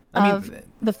of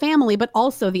the family, but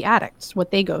also the addicts,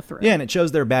 what they go through. Yeah, and it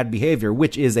shows their bad behavior,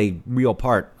 which is a real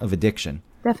part of addiction.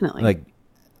 Definitely. Like,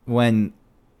 when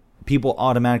people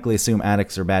automatically assume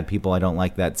addicts are bad people. I don't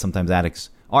like that. Sometimes addicts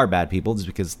are bad people just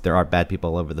because there are bad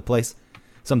people all over the place.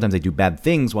 Sometimes they do bad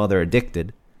things while they're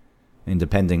addicted. And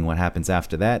depending what happens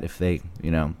after that, if they,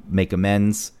 make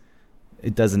amends,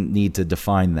 it doesn't need to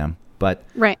define them. But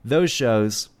those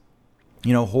shows,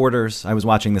 Hoarders, I was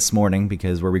watching this morning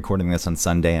because we're recording this on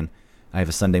Sunday and I have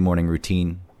a Sunday morning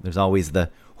routine. There's always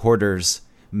the Hoarders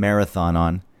marathon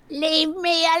on. Leave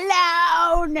me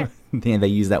alone. They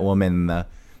use that woman in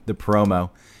the promo.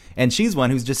 And she's one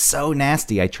who's just so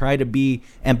nasty. I try to be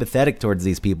empathetic towards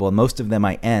these people, and most of them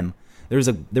I am. There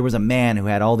was a man who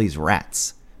had all these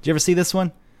rats. Did you ever see this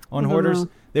one on Hoarders?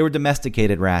 They were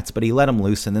domesticated rats, but he let them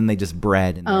loose, and then they just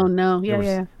bred. And oh, no.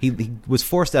 Yeah. He was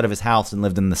forced out of his house and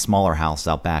lived in the smaller house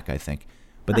out back, I think.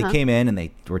 But they came in, and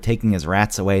they were taking his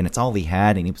rats away, and it's all he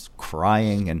had, and he was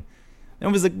crying, and it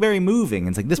was very moving.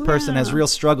 It's like this person has real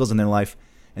struggles in their life,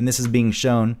 and this is being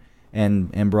shown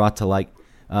and brought to light.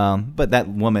 But that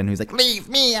woman who's like, leave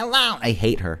me alone, I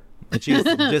hate her. And she's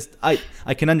just,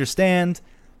 I can understand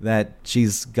that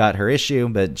she's got her issue,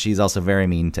 but she's also very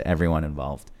mean to everyone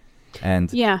involved. And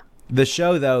the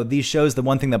show, though, these shows, the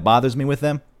one thing that bothers me with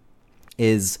them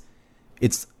is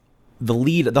it's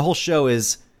the whole show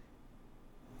is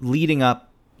leading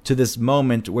up to this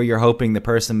moment where you're hoping the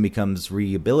person becomes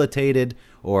rehabilitated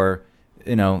or,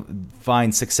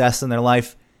 finds success in their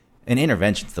life. And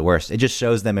Intervention's the worst. It just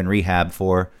shows them in rehab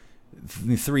for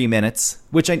 3 minutes,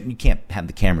 which you can't have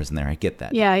the cameras in there. I get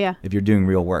that. Yeah. If you're doing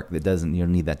real work, you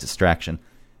don't need that distraction.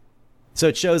 So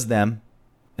it shows them,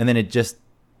 and then it just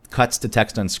cuts to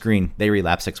text on screen. They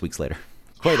relapse 6 weeks later.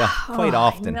 Quite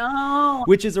often. No.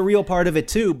 Which is a real part of it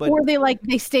too. But or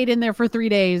they stayed in there for 3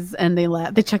 days and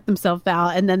they checked themselves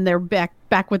out and then they're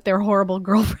back with their horrible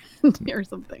girlfriend or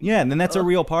something. Yeah, and then that's a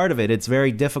real part of it. It's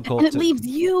very difficult. And it leaves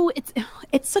you.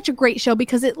 It's such a great show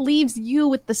because it leaves you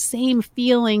with the same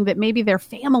feeling that maybe their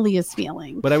family is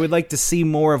feeling. But I would like to see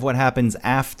more of what happens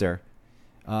after.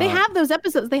 They have those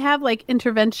episodes. They have like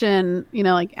intervention,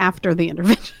 like after the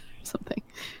intervention or something.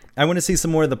 I want to see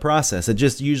some more of the process. It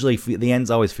just usually, the ends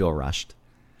always feel rushed.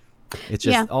 It's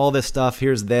just all this stuff.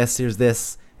 Here's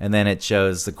this. And then it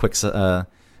shows a quick,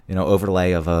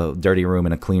 overlay of a dirty room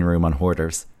and a clean room on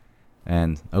Hoarders.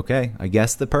 And okay, I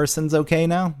guess the person's okay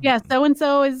now. Yeah.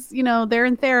 So-and-so is, they're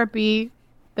in therapy.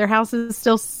 Their house is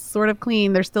still sort of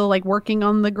clean. They're still like working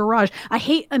on the garage. I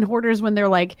hate in Hoarders when they're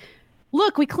like,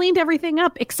 look, we cleaned everything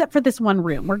up except for this one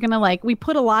room. We're going to we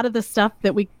put a lot of the stuff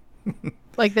that we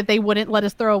that they wouldn't let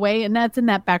us throw away, and that's in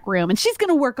that back room. And she's going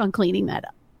to work on cleaning that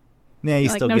up. Yeah, you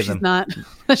still no, give she's them. not.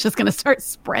 That's just going to start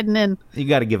spreading in. You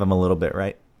got to give them a little bit,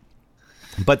 right?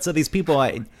 But so these people,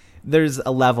 there's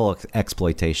a level of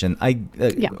exploitation.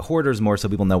 Hoarders more so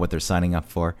people know what they're signing up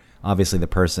for. Obviously, the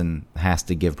person has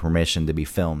to give permission to be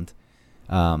filmed.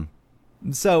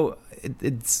 So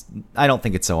it's. I don't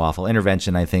think it's so awful.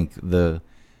 Intervention, I think the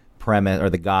premise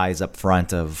or the guys up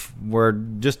front of we're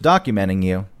just documenting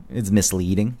you. It's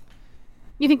misleading.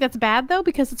 You think that's bad though,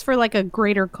 because it's for like a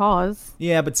greater cause?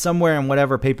 Yeah, but somewhere in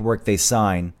whatever paperwork they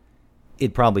sign,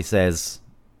 it probably says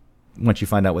once you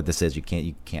find out what this is, you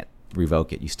can't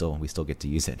revoke it. We still get to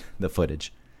use it, the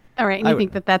footage. All right, and you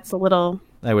think that's a little?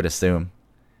 I would assume,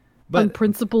 but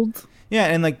unprincipled. Yeah,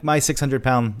 and like my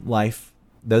 600-pound life,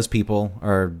 those people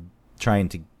are trying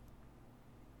to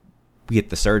get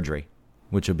the surgery,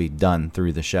 which will be done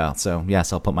through the show. So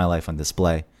yes, I'll put my life on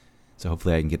display. So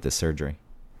hopefully I can get this surgery.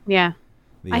 Yeah.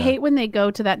 I hate when they go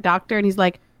to that doctor and he's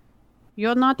like,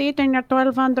 you're not eating your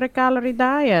 1,200 calorie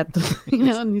diet.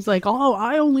 And he's like, oh,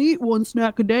 I only eat one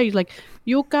snack a day. He's like,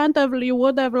 you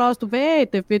would have lost weight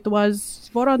if it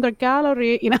was 400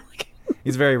 calorie.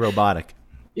 He's very robotic.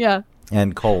 Yeah.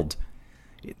 And cold.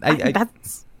 I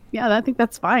think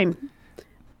that's fine.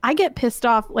 I get pissed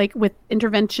off with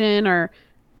intervention or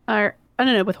I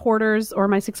don't know, with Hoarders or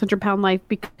my 600-pound life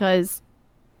because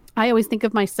I always think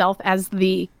of myself as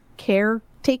the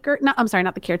caretaker. Not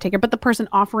the caretaker, but the person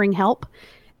offering help.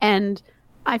 And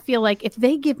I feel like if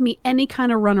they give me any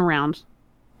kind of runaround,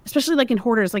 especially in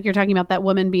Hoarders, like you're talking about that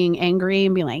woman being angry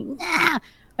and being like, nah,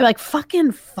 I'm like,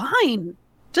 fucking fine.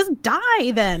 Just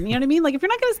die then. You know what I mean? If you're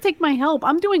not going to take my help,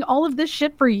 I'm doing all of this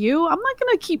shit for you. I'm not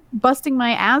going to keep busting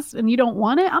my ass and you don't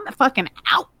want it. I'm fucking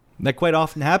out. That quite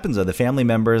often happens, though. The family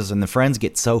members and the friends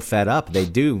get so fed up. They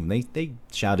do. They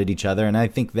shout at each other. And I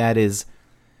think I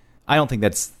don't think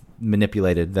that's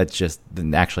manipulated. That's just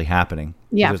actually happening.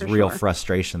 Yeah, there's real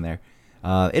frustration there.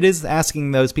 It is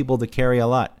asking those people to carry a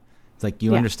lot. It's like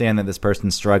you understand that this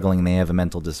person's struggling and they have a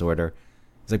mental disorder.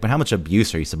 It's like, but how much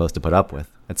abuse are you supposed to put up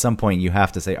with? At some point, you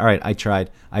have to say, all right, I tried.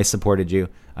 I supported you.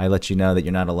 I let you know that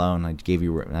you're not alone. I gave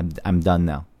you. I'm done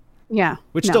now. Yeah.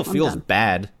 Which No, still I'm feels done.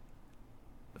 bad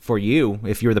for you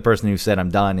if you're the person who said I'm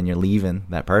done and you're leaving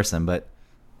that person. But,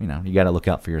 you got to look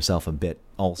out for yourself a bit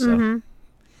also. Mm-hmm.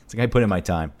 It's like I put in my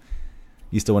time.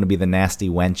 You still want to be the nasty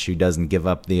wench who doesn't give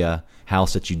up the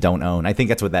house that you don't own. I think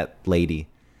that's what that lady...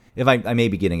 If I may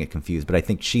be getting it confused, but I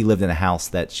think she lived in a house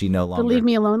that she no The longer... leave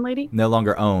me alone lady? no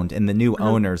longer owned, and the new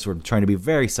owners were trying to be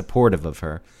very supportive of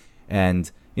her. And,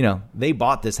 they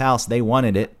bought this house, they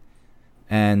wanted it,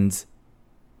 and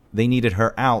they needed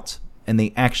her out, and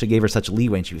they actually gave her such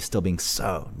leeway, and she was still being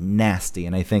so nasty,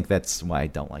 and I think that's why I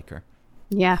don't like her.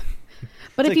 Yeah.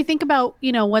 But if you think about,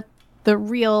 what the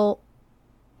real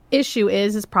issue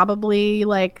is probably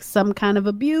like some kind of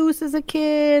abuse as a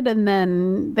kid, and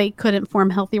then they couldn't form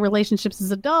healthy relationships as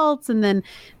adults, and then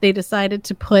they decided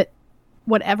to put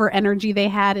whatever energy they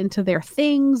had into their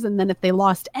things, and then if they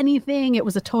lost anything, it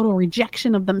was a total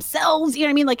rejection of themselves. You know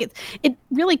what I mean? Like it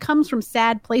really comes from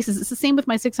sad places. It's the same with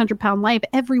My 600-Pound Life.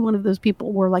 Every one of those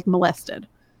people were like molested.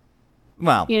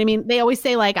 Well, You know what I mean? They always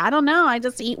say like, I don't know, I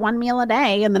just eat one meal a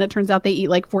day, and then it turns out they eat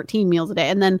like 14 meals a day,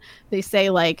 and then they say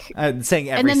like, saying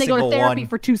every and then they go to single therapy one.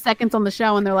 for 2 seconds on the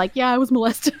show, and they're like, yeah, I was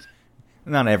molested.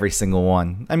 Not every single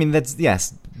one. I mean, that's,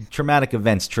 yes, traumatic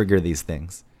events trigger these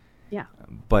things. Yeah,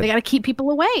 But they got to keep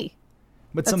people away.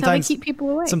 But That's sometimes how they keep people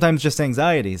away. Sometimes just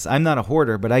anxieties. I'm not a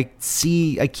hoarder, but I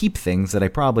keep things that I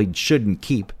probably shouldn't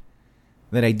keep,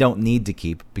 that I don't need to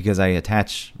keep because I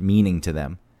attach meaning to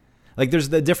them. Like there's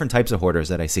the different types of hoarders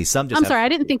that I see. Some just I'm have, sorry, I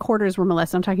didn't think hoarders were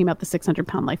molested. I'm talking about the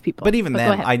 600-pound life people. But even go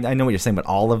then, ahead. I know what you're saying. But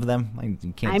all of them,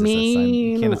 you can't. I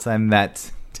you can't mean- assign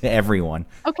that to everyone.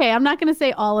 Okay, I'm not going to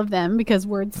say all of them because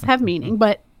words have meaning,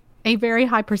 but a very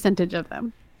high percentage of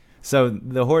them. So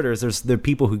the hoarders, there's the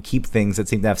people who keep things that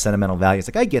seem to have sentimental value. It's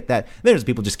like, I get that. There's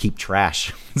people who just keep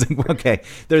trash. It's like, okay,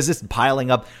 there's this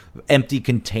piling up empty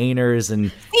containers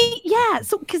and Yeah,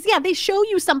 so because they show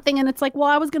you something and it's like, well,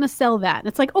 I was going to sell that, and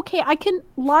it's like, okay, I can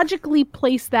logically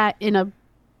place that in a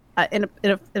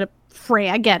fray.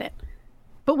 I get it,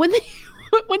 but when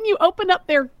when you open up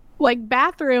their like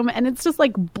bathroom and it's just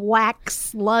like black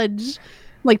sludge,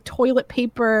 like toilet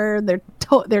paper, their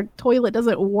toilet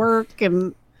doesn't work,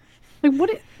 and like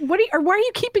why are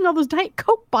you keeping all those Diet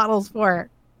Coke bottles for?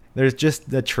 there's just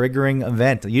the triggering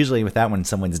event. Usually with that one,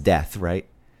 someone's death, right?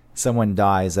 Someone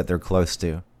dies that they're close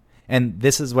to. And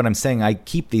this is what I'm saying. I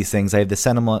keep these things. I have the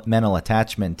sentimental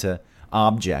attachment to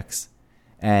objects.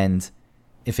 And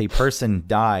if a person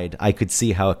died, I could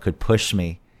see how it could push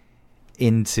me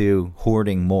into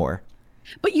hoarding more.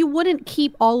 But you wouldn't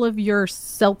keep all of your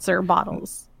seltzer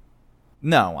bottles.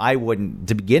 No, I wouldn't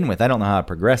to begin with. I don't know how it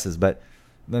progresses, but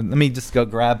let me just go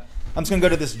grab. I'm just going to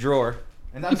go to this drawer,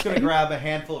 and I'm just going to grab a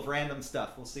handful of random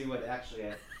stuff. We'll see what actually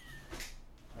I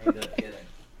ended up getting.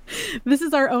 This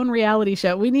is our own reality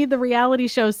show. We need the reality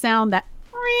show sound that.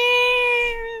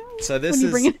 So this when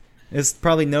you bring is it- there's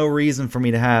probably no reason for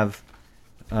me to have.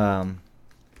 All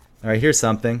right, here's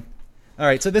something. All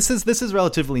right, so this is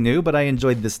relatively new, but I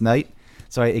enjoyed this night.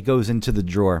 So it goes into the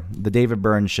drawer. The David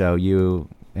Byrne show. You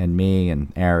and me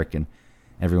and Eric and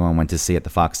everyone went to see at the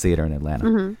Fox Theater in Atlanta.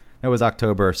 Mm-hmm. That was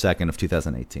October 2nd of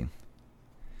 2018.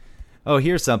 Oh,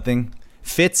 here's something.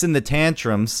 Fits in the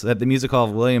Tantrums at the Music Hall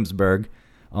of Williamsburg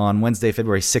on Wednesday,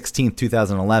 February 16th,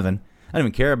 2011. I don't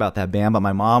even care about that band, but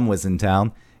my mom was in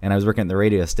town, and I was working at the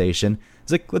radio station. I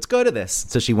was like, let's go to this.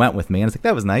 So she went with me, and I was like,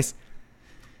 that was nice.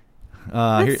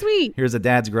 That's sweet. Here's a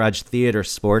Dad's Garage Theater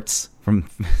Sports from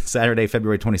Saturday,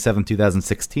 February 27th,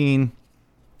 2016.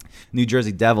 New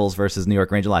Jersey Devils versus New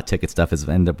York Rangers. A lot of ticket stuff is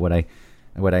ended up what I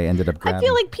ended up grabbing. I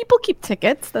feel like people keep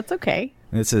tickets. That's okay.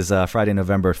 This is Friday,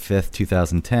 November 5th,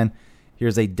 2010.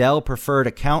 Here's a Dell Preferred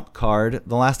Account card.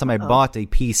 The last time I bought a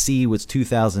PC was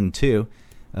 2002.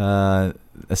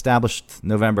 Established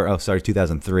November,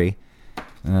 2003.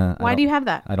 Why do you have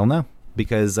that? I don't know.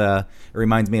 Because it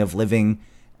reminds me of living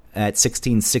at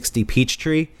 1660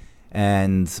 Peachtree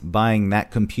and buying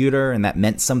that computer, and that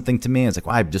meant something to me. I was like,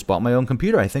 well, I just bought my own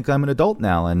computer. I think I'm an adult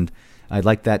now, and I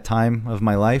like that time of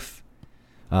my life.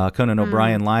 Conan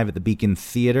O'Brien live at the Beacon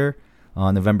Theater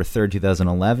on November 3rd,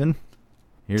 2011.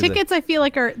 Tickets, I feel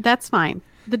like that's fine.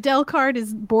 The Dell card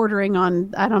is bordering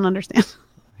on, I don't understand.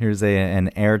 Here's an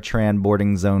AirTran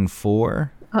Boarding Zone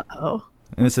 4. Uh-oh.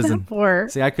 And this isn't for?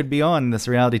 See, I could be on this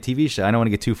reality TV show. I don't want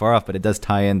to get too far off, but it does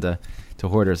tie into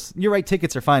hoarders. You're right,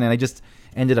 tickets are fine, and I just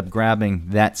ended up grabbing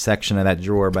that section of that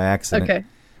drawer by accident.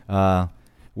 Okay.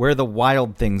 Where the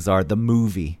Wild Things Are, the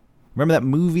movie. Remember that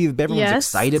movie? Everyone was Yes.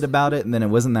 excited about it, and then it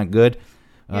wasn't that good.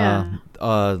 Yeah.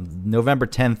 November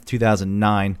 10th,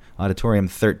 2009, Auditorium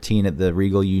 13 at the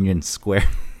Regal Union Square.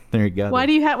 There you go. Why'd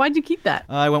you keep that?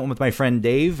 I went with my friend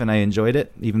Dave, and I enjoyed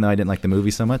it, even though I didn't like the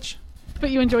movie so much. But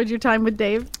you enjoyed your time with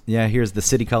Dave? Yeah, here's the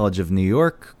City College of New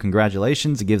York.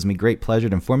 Congratulations. It gives me great pleasure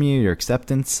to inform you your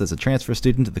acceptance as a transfer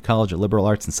student to the College of Liberal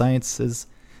Arts and Sciences,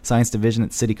 Science Division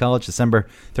at City College, December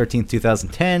 13th,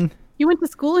 2010. You went to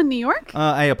school in New York?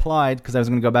 I applied because I was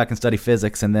going to go back and study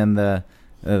physics, and then the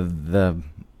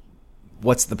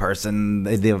what's the person,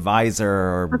 the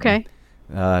advisor, Okay.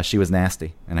 She was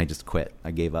nasty, and I just quit. I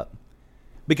gave up.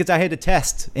 Because I had to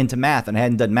test into math, and I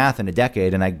hadn't done math in a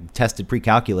decade, and I tested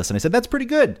pre-calculus, and I said, that's pretty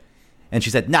good. And she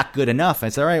said, not good enough. I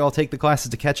said, all right, I'll take the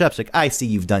classes to catch up. She's like, I see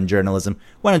you've done journalism.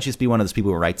 Why don't you just be one of those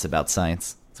people who writes about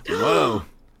science? It's like, whoa.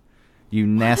 You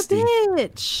nasty. What a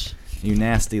bitch. You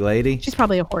nasty lady. She's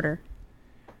probably a hoarder.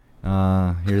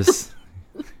 Here's...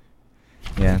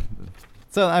 yeah.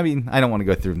 So, I mean, I don't want to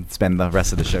go through and spend the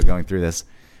rest of the show going through this.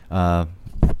 I'm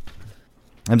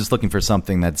just looking for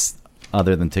something that's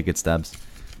other than ticket stubs,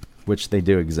 which they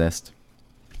do exist.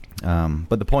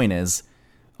 But the point is,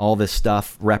 all this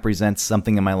stuff represents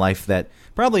something in my life that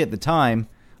probably at the time,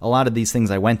 a lot of these things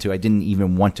I went to, I didn't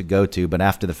even want to go to. But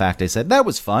after the fact, I said, that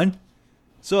was fun.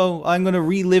 So I'm going to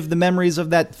relive the memories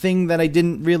of that thing that I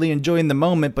didn't really enjoy in the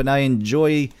moment, but I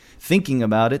enjoy thinking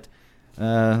about it.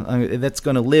 That's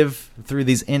going to live through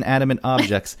these inanimate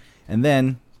objects. And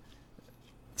then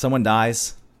someone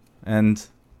dies, and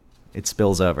it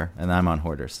spills over, and I'm on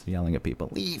Hoarders, yelling at people.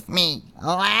 Leave me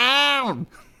alone.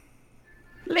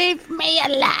 Leave me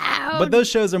alone. But those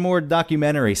shows are more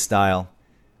documentary style.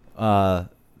 They're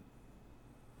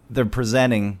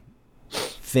presenting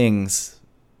things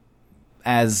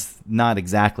as not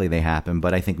exactly they happen,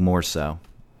 but I think more so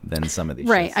than some of these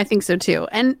Right, shows. I think so too.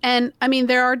 And I mean,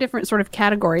 there are different sort of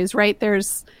categories, right?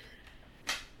 There's,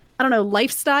 I don't know,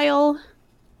 lifestyle.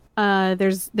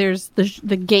 There's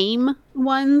the game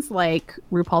ones like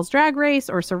RuPaul's Drag Race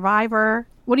or Survivor.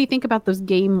 What do you think about those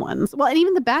game ones? Well, and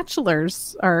even The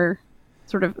Bachelors are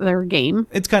sort of their game.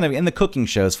 It's kind of, and the cooking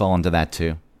shows fall into that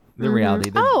too. The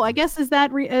reality. Oh, I guess is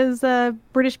a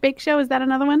British Bake Show? Is that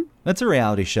another one? That's a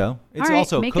reality show. It's All right,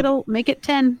 also make it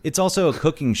 10. It's also a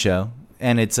cooking show,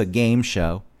 and it's a game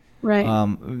show. Right.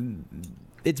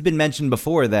 It's been mentioned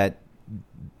before that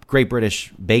Great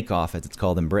British Bake Off, as it's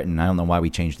called in Britain. I don't know why we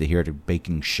changed it here to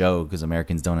baking show, because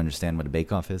Americans don't understand what a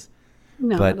bake off is.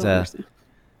 No, but I don't understand.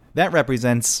 that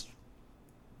represents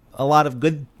a lot of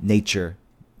good nature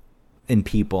in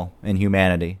people and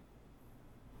humanity,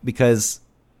 because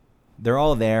they're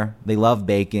all there. They love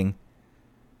baking.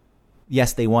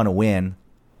 Yes, they want to win,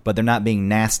 but they're not being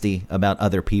nasty about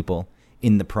other people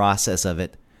in the process of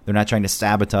it. They're not trying to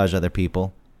sabotage other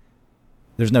people.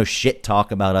 There's no shit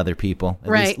talk about other people,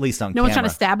 at least on camera. No one's trying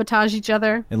to sabotage each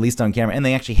other. At least on camera. And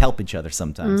they actually help each other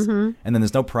sometimes. Mm-hmm. And then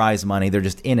there's no prize money. They're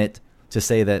just in it to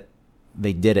say that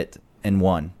they did it and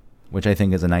won, which I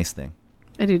think is a nice thing.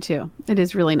 I do too. It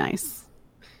is really nice.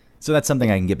 So that's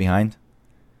something I can get behind.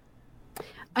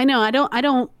 I know. I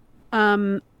don't.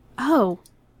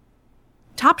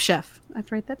 Top Chef. I have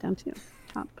to write that down too.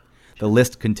 Top. The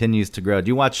list continues to grow. Do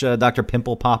you watch Dr.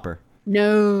 Pimple Popper?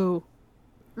 No.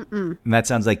 And that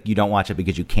sounds like you don't watch it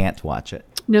because you can't watch it.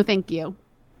 No, thank you.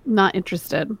 Not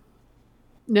interested.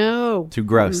 No. Too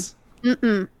gross.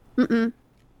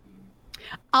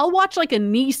 I'll watch like a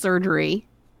knee surgery.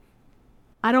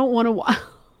 I don't want to.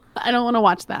 I don't want to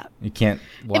watch that. You can't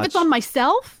watch. If it's on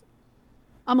myself,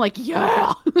 I'm like,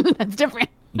 yeah, that's different.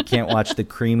 You can't watch the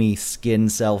creamy skin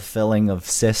cell filling of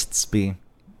cysts be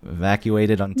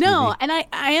evacuated on TV. No, and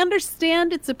I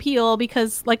understand its appeal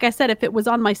because, like I said, if it was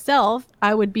on myself,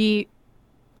 I would be,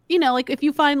 like if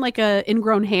you find like a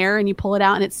ingrown hair and you pull it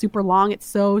out and it's super long, it's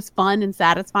so fun and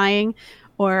satisfying.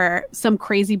 Or some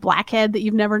crazy blackhead that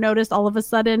you've never noticed all of a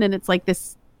sudden, and it's like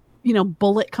this,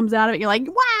 bullet comes out of it. You're like,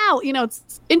 wow,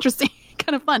 it's interesting,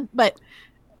 kind of fun. But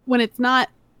when it's not,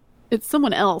 it's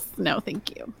someone else. No,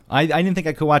 thank you. I didn't think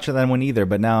I could watch that one either,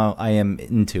 but now I am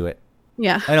into it.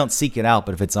 Yeah. I don't seek it out,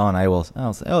 but if it's on,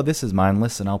 I'll say, oh, this is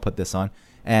mindless, and I'll put this on.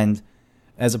 And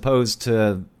as opposed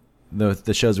to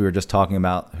the shows we were just talking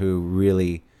about, who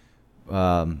really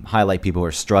highlight people who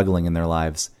are struggling in their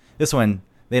lives, this one,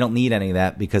 they don't need any of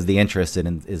that because the interest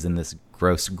is in this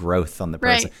gross growth on the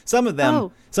person. Right. Some of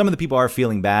the people are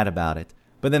feeling bad about it,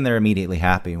 but then they're immediately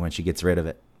happy when she gets rid of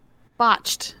it.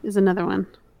 Botched is another one.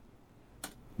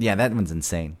 Yeah, that one's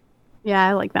insane. Yeah,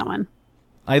 I like that one.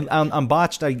 I'm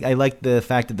Botched. I like the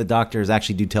fact that the doctors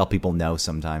actually do tell people no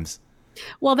sometimes.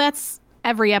 Well, that's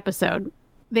every episode.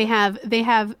 They have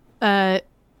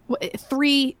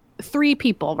three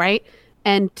people, right?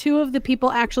 And two of the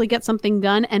people actually get something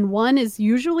done, and one is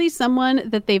usually someone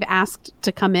that they've asked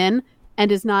to come in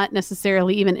and is not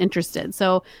necessarily even interested.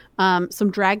 So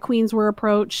some drag queens were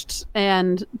approached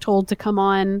and told to come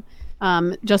on.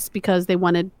 just because they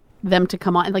wanted them to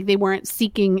come on. Like they weren't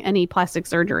seeking any plastic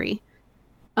surgery.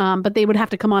 But they would have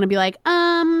to come on and be like,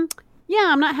 yeah,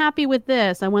 I'm not happy with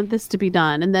this. I want this to be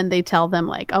done. And then they tell them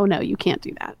like, oh no, you can't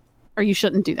do that. Or you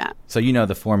shouldn't do that. So you know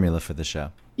the formula for the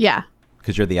show. Yeah.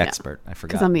 Because you're the expert. I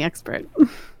forgot. Because I'm the expert.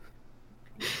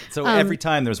 So every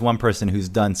time there's one person who's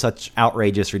done such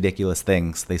outrageous, ridiculous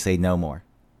things, they say no more.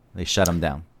 They shut them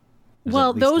down.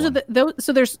 Well, those are those.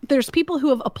 So there's people who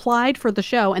have applied for the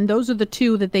show, and those are the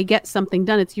two that they get something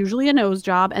done. It's usually a nose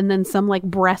job, and then some like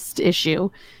breast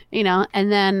issue,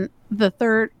 and then the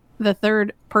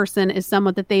third person is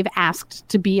someone that they've asked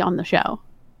to be on the show,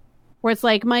 where it's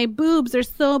like my boobs are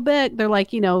so big. They're like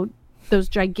those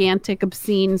gigantic,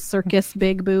 obscene circus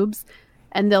big boobs,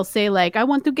 and they'll say like I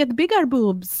want to get bigger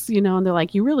boobs, and they're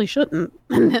like you really shouldn't,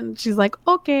 and then she's like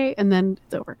okay, and then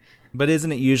it's over. But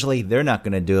isn't it usually they're not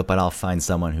going to do it, but I'll find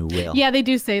someone who will? Yeah, they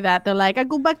do say that. They're like, I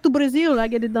go back to Brazil. I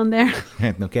get it done there.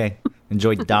 Okay.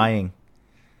 Enjoy dying.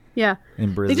 Yeah.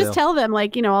 In Brazil. They just tell them,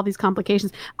 like, all these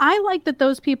complications. I like that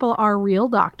those people are real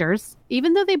doctors,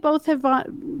 even though they both have,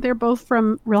 they're both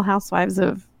from Real Housewives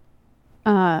of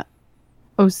OC.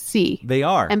 They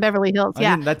are. And Beverly Hills.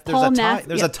 Yeah.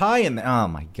 There's a tie in there. Oh,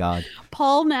 my God.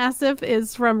 Paul Nassif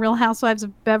is from Real Housewives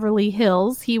of Beverly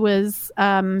Hills. He was...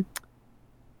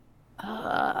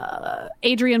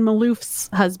 Adrienne Malouf's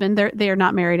husband. They are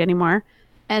not married anymore.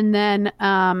 And then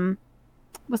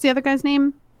what's the other guy's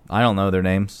name? I don't know their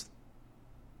names.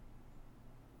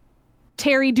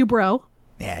 Terry Dubrow.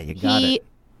 Yeah, you got it.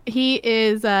 He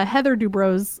is Heather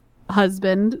Dubrow's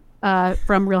husband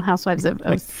from Real Housewives of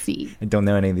OC. I don't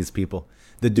know any of these people.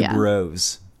 The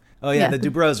Dubrows. Yeah. Oh yeah, the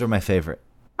Dubrows were my favorite.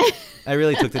 I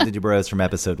really took to the Dubrows from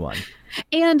episode 1.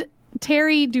 And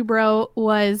Terry Dubrow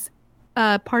was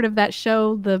part of that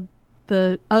show, the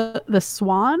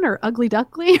Swan or Ugly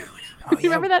Duckling. Do you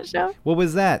remember that show? What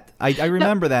was that? I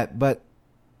remember that, but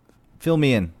fill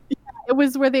me in. It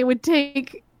was where they would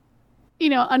take,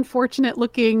 unfortunate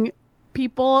looking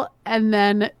people and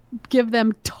then give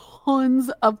them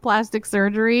tons of plastic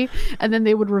surgery, and then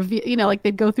they would reveal, like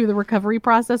they'd go through the recovery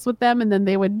process with them, and then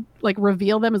they would like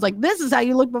reveal them as like, this is how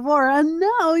you look before, and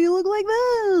now you look like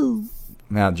this.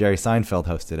 Now Jerry Seinfeld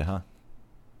hosted it, huh?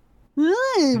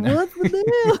 Hey, what's the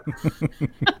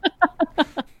deal?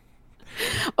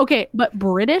 Okay, but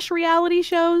British reality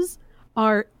shows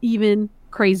are even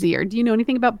crazier. Do you know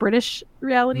anything about British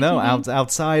reality No, TV?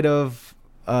 Outside of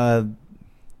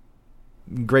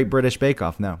Great British Bake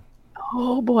Off, no.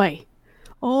 Oh boy.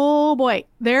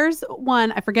 There's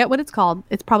one, I forget what it's called.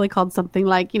 It's probably called something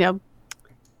like, top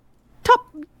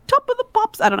of the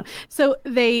pops. I don't know. So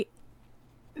they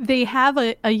have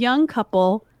a young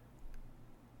couple.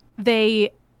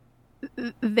 They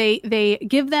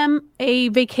give them a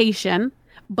vacation,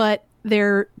 but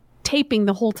they're taping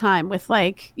the whole time with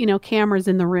like, cameras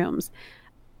in the rooms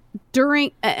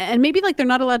and maybe like they're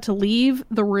not allowed to leave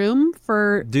the room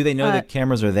for. Do they know that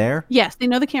cameras are there? Yes, they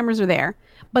know the cameras are there,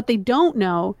 but they don't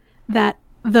know that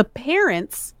the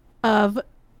parents of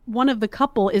one of the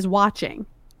couple is watching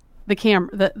the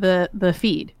camera, the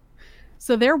feed.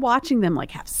 So they're watching them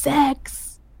like have sex.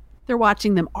 They're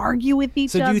watching them argue with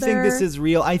each other. So do you think this is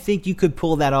real? I think you could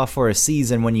pull that off for a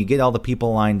season when you get all the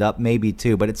people lined up, maybe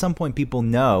too. But at some point, people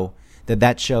know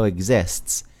that show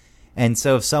exists. And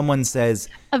so if someone says...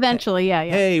 Eventually, yeah.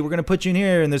 Hey, we're going to put you in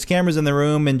here and there's cameras in the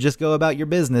room and just go about your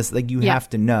business. Like, you have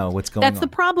to know what's going on. That's the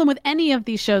problem with any of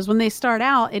these shows. When they start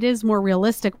out, it is more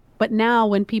realistic. But now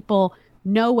when people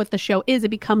know what the show is, it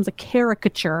becomes a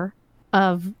caricature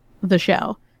of the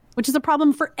show. Which is a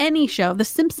problem for any show. The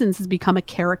Simpsons has become a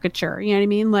caricature. You know what I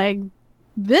mean? Like,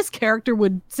 this character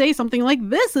would say something like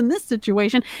this in this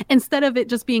situation instead of it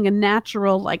just being a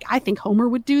natural, like, I think Homer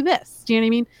would do this. Do you know what I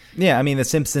mean? Yeah, I mean, The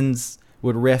Simpsons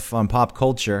would riff on pop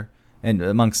culture and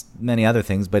amongst many other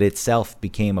things, but itself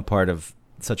became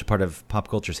such a part of pop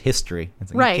culture's history.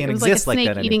 It's like, right. It can't it was exist like a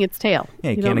snake that eating its tail.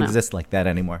 Yeah, it can't exist like that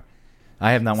anymore.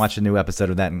 I have not watched a new episode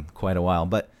of that in quite a while.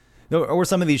 But, or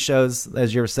some of these shows,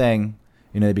 as you were saying,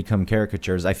 they become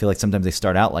caricatures. I feel like sometimes they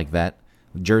start out like that.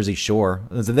 Jersey Shore.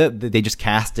 They just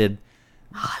casted...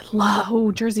 I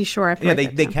love Jersey Shore.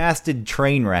 They casted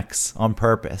train wrecks on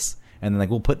purpose. And then like,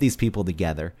 we'll put these people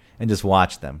together and just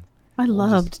watch them. I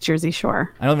loved Jersey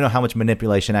Shore. I don't even know how much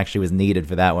manipulation actually was needed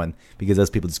for that one. Because those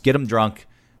people just get them drunk.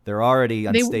 They're already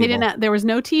unstable. They didn't there was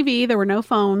no TV. There were no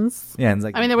phones. Yeah, it's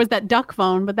like, there was that duck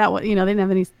phone, but that was, they didn't have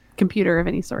any computer of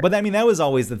any sort. But I mean, that was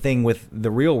always the thing with the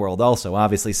real world also.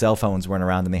 Obviously, cell phones weren't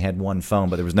around and they had one phone,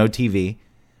 but there was no TV.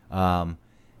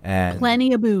 And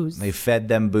plenty of booze. They fed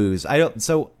them booze. I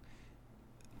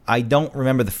don't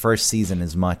remember the first season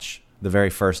as much. The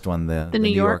very first one, the New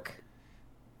York.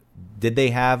 Did they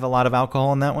have a lot of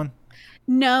alcohol in that one?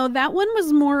 No, that one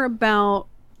was more about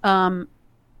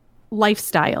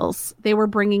lifestyles. They were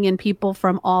bringing in people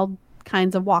from all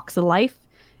kinds of walks of life.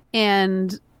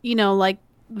 And, like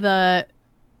the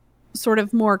sort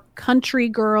of more country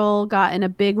girl got in a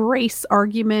big race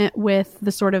argument with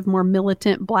the sort of more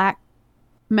militant black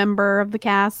member of the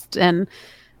cast. And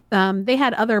they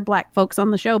had other black folks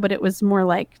on the show, but it was more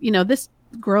like, this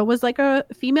girl was like a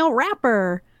female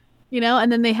rapper,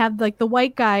 and then they had like the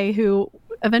white guy who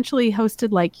eventually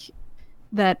hosted like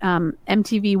that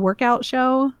MTV workout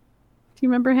show. Do you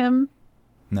remember him?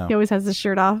 No. He always has his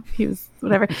shirt off. He was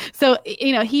whatever. So,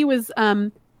 he was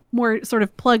more sort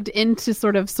of plugged into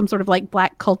sort of some sort of like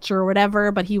black culture or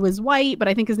whatever, but he was white, but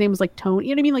I think his name was like Tony.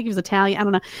 You know what I mean? Like he was Italian. I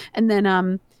don't know. And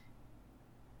then,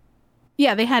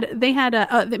 yeah, they had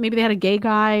maybe they had a gay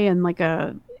guy and like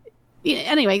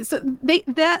anyway, so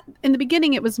that in the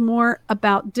beginning, it was more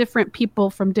about different people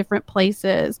from different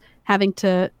places having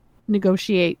to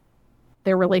negotiate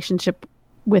their relationship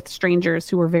with strangers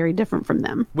who were very different from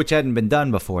them. Which hadn't been done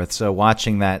before, so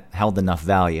watching that held enough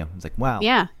value. It's like, wow.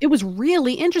 Yeah, it was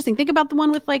really interesting. Think about the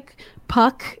one with like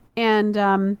Puck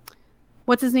and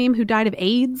what's his name, who died of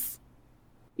AIDS.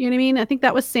 You know what I mean? I think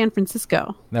that was San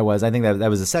Francisco. I think that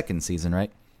was the second season,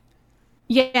 right?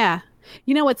 Yeah.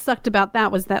 You know what sucked about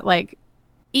that was that like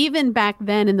even back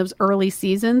then in those early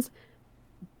seasons,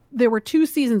 there were 2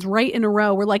 seasons right in a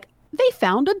row where like they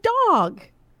found a dog.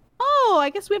 Oh, I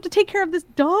guess we have to take care of this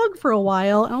dog for a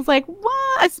while. And I was like,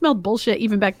 what? I smelled bullshit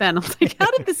even back then. I was like,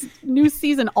 how did this new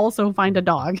season also find a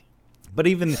dog? But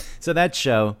even so, that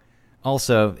show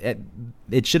also,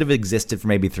 it should have existed for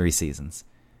maybe 3 seasons.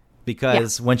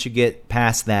 Because once you get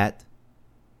past that,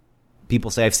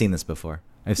 people say, I've seen this before.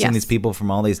 I've seen these people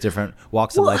from all these different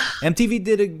walks of life. MTV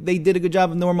did a good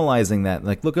job of normalizing that.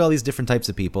 Like, look at all these different types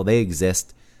of people. They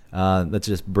exist. Let's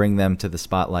just bring them to the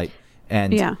spotlight.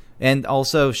 And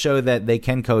also show that they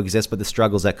can coexist with the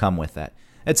struggles that come with that.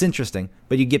 It's interesting.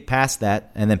 But you get past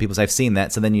that, and then people say, I've seen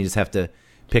that. So then you just have to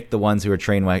pick the ones who are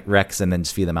train wrecks and then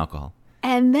just feed them alcohol.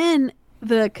 And then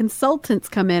the consultants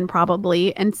come in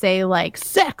probably and say, like,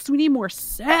 sex. We need more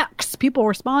sex. People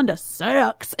respond to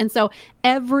sex. And so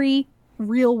every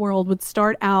Real World would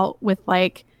start out with,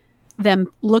 like, them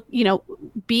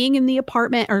being in the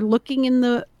apartment or looking in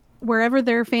the wherever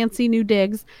their fancy new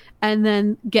digs, and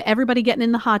then get everybody getting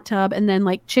in the hot tub, and then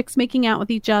like chicks making out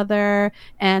with each other,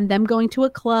 and them going to a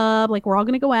club, like we're all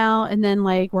gonna go out, and then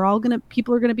like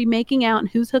people are gonna be making out, and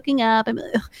who's hooking up, and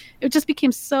it just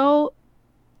became so,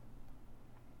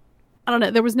 I don't know,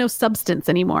 there was no substance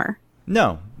anymore.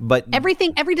 No, but every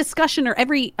discussion or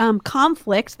every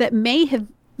conflict that may have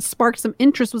sparked some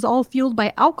interest was all fueled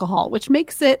by alcohol, which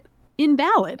makes it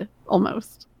invalid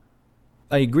almost.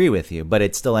 I agree with you, but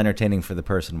it's still entertaining for the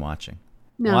person watching.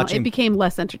 No, it became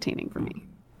less entertaining for me.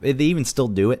 They even still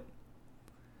do it?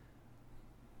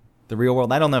 The Real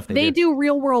World? I don't know if they do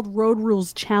Real World Road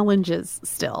Rules challenges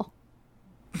still.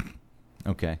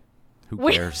 Okay. Who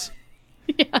cares?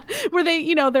 Yeah, where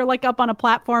they, they're like up on a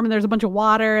platform and there's a bunch of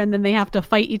water and then they have to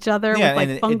fight each other with like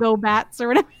fungo bats or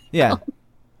whatever. Yeah.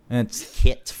 And it's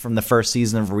Kit from the first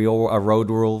season of Road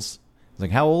Rules. It's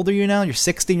like, how old are you now? You're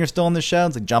 16, you're still in the show?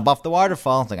 It's like, jump off the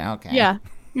waterfall. It's like, okay. Yeah.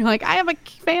 You're like, I have a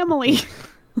family.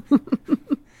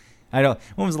 When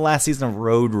was the last season of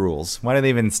Road Rules? Why do they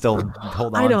even still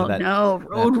hold on to that? I don't know.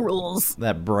 Road Rules.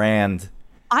 That brand.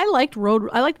 I liked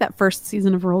that first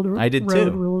season of Road Rules. I did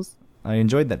Road too. Rules. I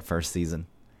enjoyed that first season.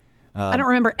 I don't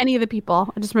remember any of the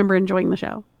people. I just remember enjoying the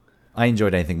show. I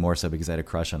enjoyed anything more so because I had a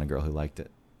crush on a girl who liked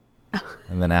it.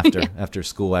 And then after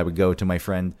school, I would go to my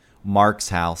friend Mark's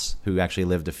house, who actually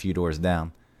lived a few doors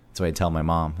down. So I'd tell my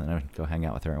mom, and I would go hang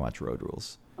out with her and watch Road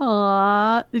Rules.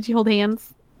 Aww. Did you hold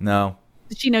hands? No.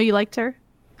 Did she know you liked her?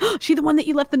 She the one that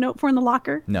you left the note for in the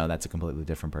locker? No, that's a completely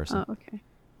different person. Oh, okay.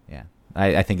 Yeah.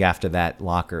 I think after that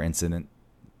locker incident,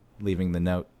 leaving the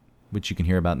note, which you can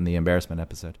hear about in the embarrassment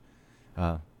episode,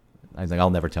 I was like,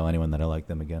 I'll never tell anyone that I like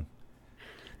them again.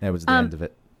 That was the end of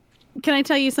it. Can I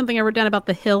tell you something I wrote down about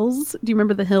The Hills? Do you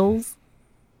remember The Hills?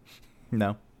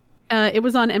 No. It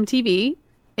was on MTV.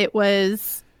 It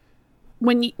was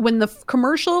when the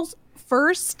commercials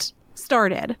first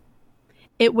started.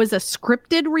 It was a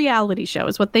scripted reality show,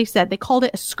 is what they said. They called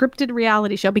it a scripted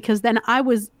reality show because then I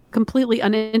was completely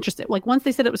uninterested. Like once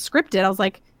they said it was scripted, I was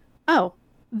like, oh,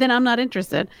 then I'm not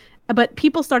interested. But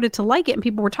people started to like it and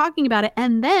people were talking about it.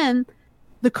 And then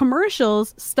the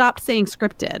commercials stopped saying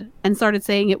scripted and started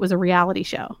saying it was a reality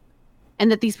show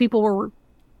and that these people were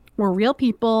real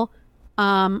people,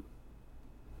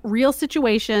 real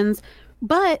situations.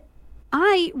 But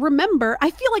I remember,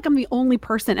 I feel like I'm the only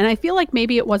person, and I feel like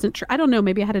maybe it wasn't true. I don't know,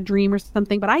 maybe I had a dream or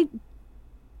something, but I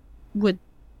would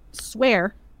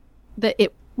swear that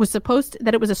it was a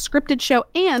scripted show.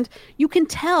 And you can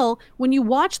tell when you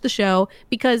watch the show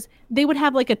because they would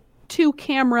have like a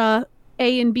 2-camera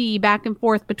A and B back and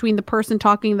forth between the person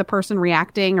talking and the person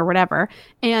reacting or whatever.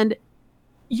 And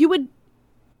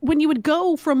when you would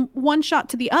go from one shot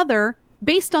to the other,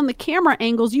 based on the camera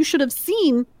angles, you should have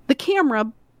seen the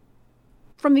camera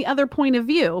from the other point of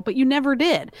view, but you never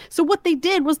did. So what they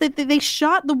did was that they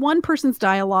shot the one person's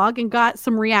dialogue and got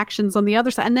some reactions on the other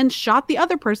side, and then shot the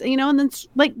other person, and then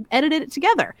like edited it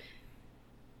together.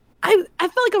 I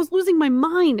felt like I was losing my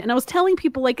mind, and I was telling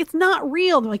people like it's not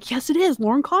real. They're like, yes, it is.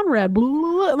 Lauren Conrad. Blah, blah,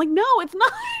 blah. I'm like, no, it's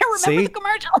not. I remember the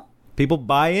commercial. People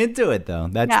buy into it though.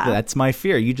 That's my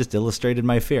fear. You just illustrated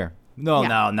my fear. No,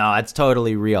 it's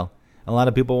totally real. A lot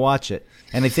of people watch it,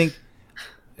 and they think.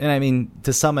 And I mean,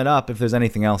 to sum it up, if there's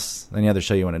anything else, any other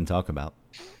show you wanted to talk about?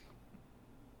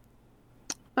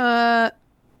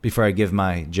 Before I give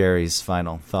my Jerry's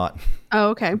final thought. Oh,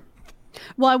 okay.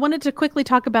 Well, I wanted to quickly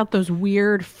talk about those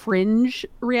weird fringe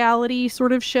reality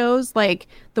sort of shows, like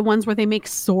the ones where they make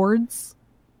swords.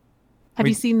 Have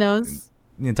you seen those?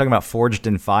 You're talking about Forged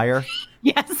in Fire?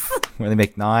 Yes. Where they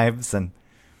make knives and...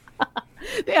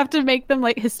 They have to make them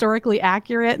like historically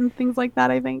accurate and things like that,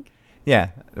 I think. Yeah,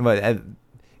 but...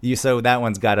 So that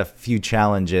one's got a few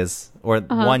challenges, or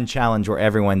one challenge where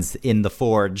everyone's in the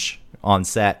forge on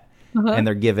set, and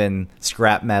they're given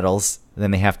scrap metals.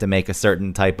 Then they have to make a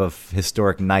certain type of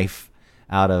historic knife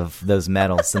out of those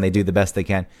metals, and they do the best they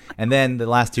can. And then the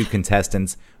last 2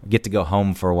 contestants get to go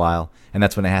home for a while, and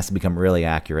that's when it has to become really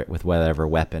accurate with whatever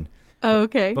weapon. Oh,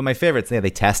 okay. But my favorite's they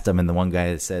test them, and the one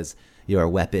guy that says, "Your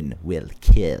weapon will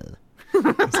kill."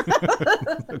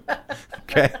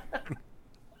 Okay.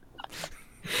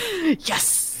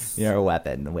 Yes. Your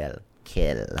weapon will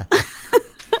kill.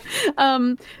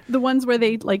 The ones where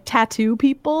they like tattoo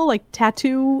people, like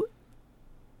tattoo.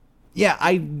 Yeah,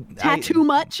 Tattoo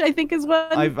much, I think is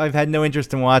what. I've had no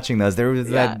interest in watching those. There was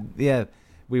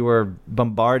we were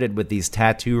bombarded with these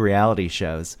tattoo reality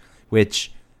shows,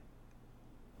 which,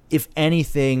 if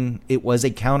anything, it was a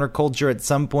counterculture at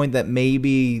some point that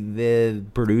maybe the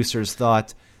producers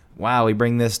thought, wow, we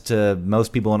bring this to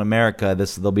most people in America.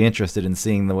 They'll be interested in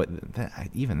seeing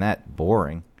even that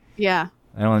boring. Yeah,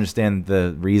 I don't understand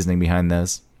the reasoning behind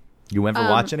those. You ever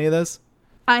watch any of those?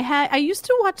 I used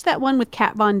to watch that one with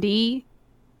Kat Von D.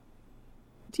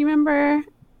 Do you remember?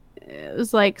 It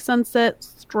was like Sunset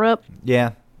Strip.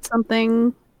 Yeah.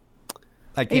 Something.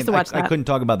 I used to watch that. I couldn't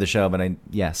talk about the show, but I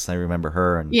remember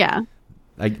her. And yeah.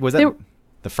 Was that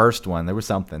the first one? There was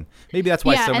something. Maybe that's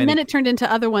why so many... and then it turned into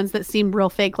other ones that seemed real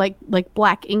fake, like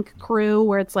Black Ink Crew,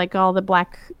 where it's like all the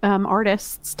black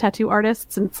artists, tattoo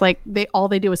artists, and it's like all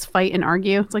they do is fight and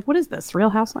argue. It's like, what is this? Real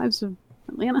Housewives of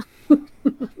Atlanta?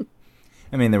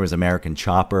 I mean, there was American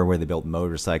Chopper, where they built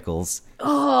motorcycles.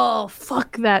 Oh,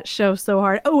 fuck that show so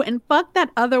hard. Oh, and fuck that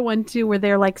other one too, where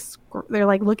they're like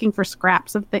looking for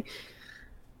scraps of things.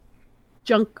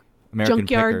 Junkyard.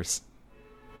 Pickers.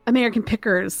 American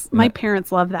Pickers. My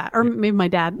parents love that, or maybe my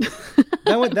dad.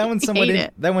 That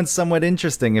one's somewhat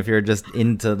interesting if you're just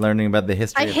into learning about the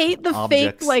history. I hate the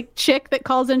objects. fake chick that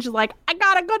calls in. She's like, "I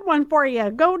got a good one for you.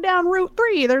 Go down Route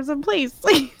 3. There's a place."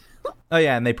 Oh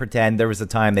yeah, and they pretend there was a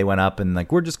time they went up and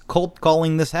like, we're just cold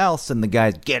calling this house, and the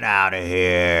guy's, "Get out of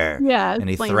here!" Yeah, and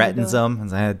he threatens them.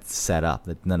 And I had set up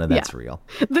that none of that's real.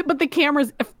 But the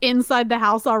camera's inside the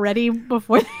house already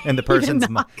before. And the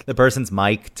person's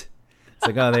mic'd. It's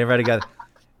like, oh, they've already got.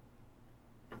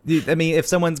 I mean, if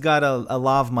someone's got a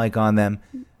lav mic on them,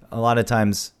 a lot of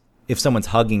times, if someone's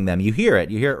hugging them, you hear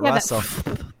it. You hear it rustle.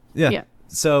 Yeah.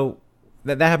 So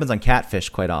that happens on Catfish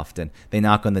quite often. They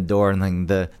knock on the door, and then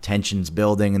the tension's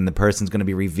building, and the person's going to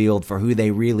be revealed for who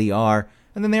they really are,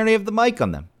 and then they already have the mic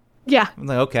on them. Yeah. I'm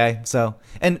like, okay, so,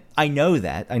 and I know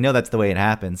that's the way it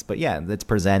happens, but yeah, it's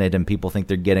presented, and people think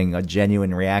they're getting a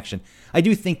genuine reaction. I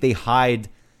do think they hide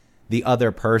the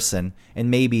other person,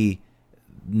 and maybe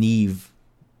Neve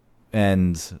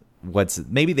and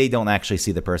maybe they don't actually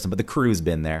see the person, but the crew's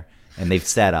been there, and they've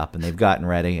set up, and they've gotten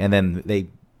ready, and then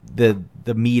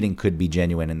the meeting could be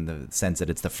genuine in the sense that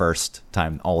it's the first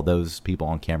time all those people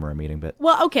on camera are meeting. But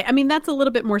well, okay, I mean that's a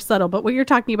little bit more subtle. But what you're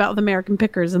talking about with American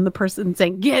Pickers and the person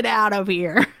saying "Get out of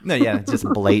here," no, yeah, it's just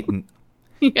blatant.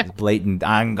 Yeah. It's blatant.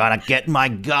 I'm gonna get my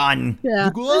gun. Yeah.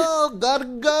 Oh, gotta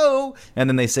go. And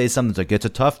then they say something like, "It's a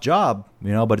tough job,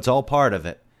 but it's all part of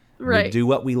it. Right. We do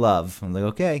what we love." I'm like,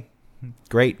 okay,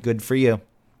 great, good for you.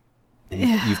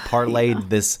 You've parlayed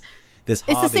this hobby.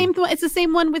 It's the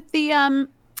same one with the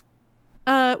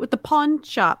pawn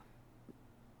shop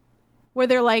where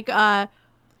they're like,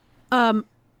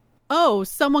 oh,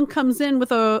 someone comes in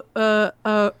with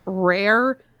a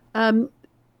rare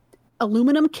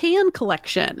aluminum can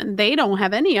collection, and they don't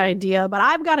have any idea, but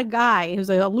I've got a guy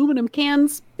who's an aluminum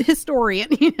cans historian.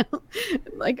 You know,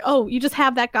 like, oh, you just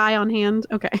have that guy on hand.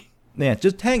 Okay. Yeah,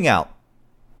 just hang out.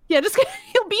 Yeah, just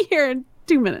he'll be here in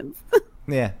 2 minutes.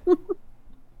 Yeah.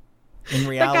 In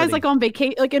reality, that guy's like on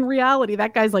vacation. Like in reality,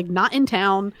 that guy's like not in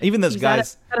town. Even those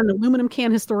guys at an aluminum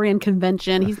can historian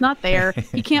convention. He's not there.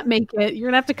 He can't make it. You're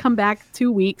gonna have to come back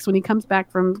 2 weeks when he comes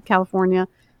back from California.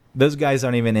 Those guys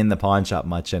aren't even in the pawn shop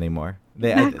much anymore.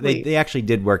 They actually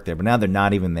did work there, but now they're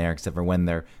not even there except for when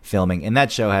they're filming. And that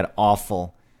show had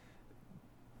awful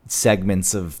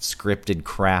segments of scripted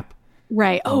crap.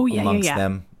 Right. Oh, amongst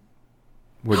them.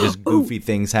 Where just goofy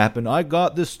things happen. I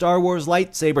got this Star Wars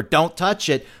lightsaber. Don't touch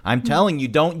it. I'm telling you,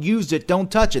 don't use it.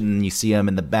 Don't touch it. And then you see them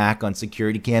in the back on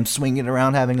security cam swinging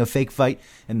around having a fake fight.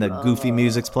 And the goofy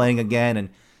music's playing again. And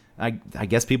I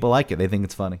guess people like it. They think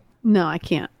it's funny. No, I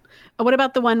can't. What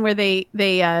about the one where they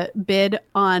bid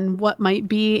on what might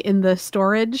be in the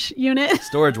storage unit?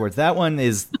 Storage Wars. That one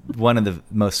is one of the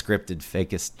most scripted,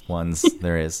 fakest ones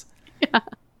there is. Yeah.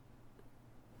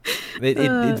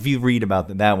 If you read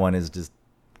about that one is just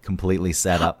completely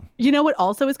set up. You know what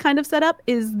also is kind of set up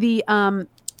is the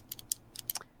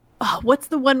what's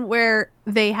the one where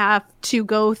they have to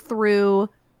go through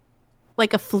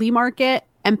like a flea market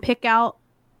and pick out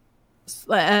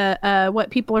what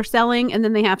people are selling, and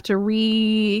then they have to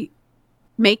remake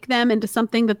them into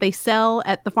something that they sell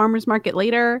at the farmer's market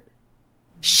later.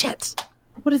 Shit.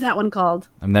 What is that one called?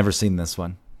 I've never seen this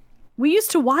one. We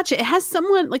used to watch it. It has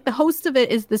someone, like the host of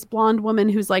it is this blonde woman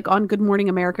who's like on Good Morning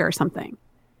America or something.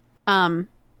 But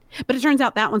it turns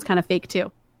out that one's kind of fake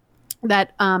too.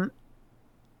 That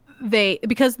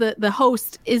because the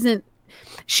host isn't,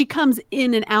 she comes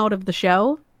in and out of the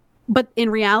show, but in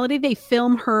reality they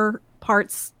film her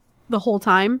parts the whole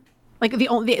time. Like they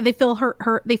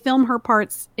film her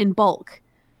parts in bulk.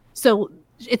 So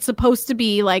it's supposed to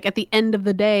be like at the end of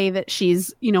the day that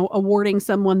she's, you know, awarding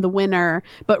someone the winner,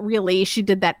 but really she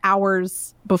did that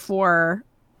hours before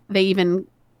they even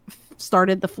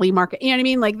started the flea market. You know what I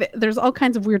mean? Like there's all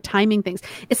kinds of weird timing things.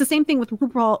 It's the same thing with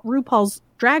RuPaul's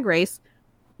Drag Race.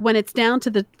 When it's down to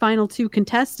the final two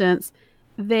contestants,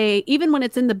 they, even when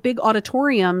it's in the big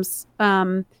auditoriums,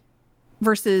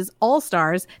 versus All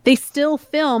Stars, they still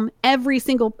film every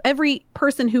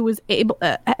person who was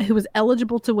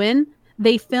eligible to win.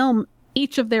 They film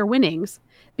each of their winnings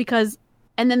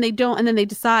and then they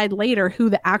decide later who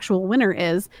the actual winner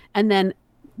is. And then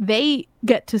they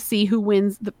get to see who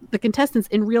wins the contestants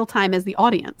in real time as the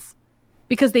audience,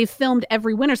 because they've filmed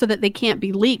every winner so that they can't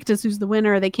be leaked as who's the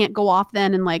winner. They can't go off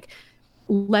then and like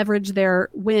leverage their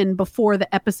win before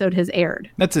the episode has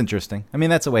aired. That's interesting. I mean,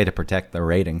 that's a way to protect the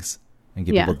ratings and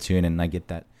get people to tune in. I get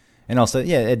that. And also,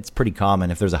 yeah, it's pretty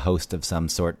common if there's a host of some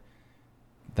sort,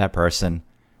 that person,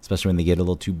 especially when they get a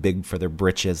little too big for their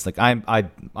britches. Like I'm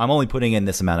only putting in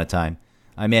this amount of time.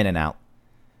 I'm in and out.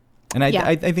 And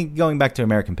I think going back to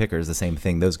American Picker is the same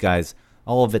thing. Those guys,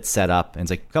 all of it's set up, and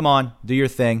it's like, come on, do your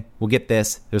thing. We'll get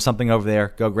this. There's something over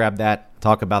there. Go grab that.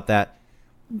 Talk about that.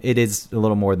 It is a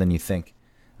little more than you think.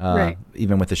 Right.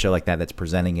 Even with a show like that that's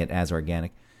presenting it as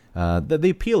organic. The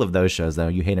appeal of those shows, though,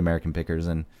 You Hate American Pickers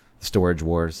and Storage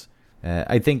Wars,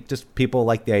 I think just people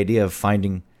like the idea of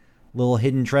finding little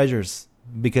hidden treasures,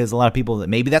 because a lot of people, that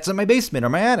maybe that's in my basement or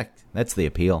my attic. That's the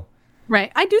appeal. Right.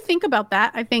 I do think about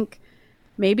that. I think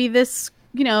maybe this,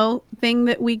 thing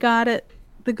that we got at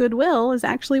the Goodwill is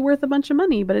actually worth a bunch of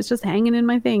money, but it's just hanging in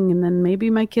my thing. And then maybe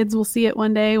my kids will see it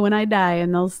one day when I die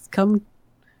and they'll come,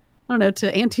 I don't know,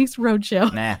 to Antiques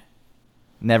Roadshow. Nah.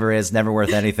 Never is. Never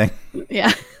worth anything.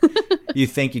 Yeah. You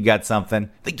think you got something.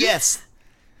 The guess.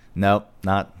 Nope.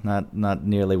 Not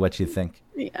nearly what you think.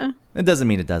 Yeah. It doesn't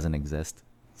mean it doesn't exist.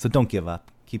 So don't give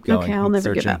up. Keep going. Okay, I'll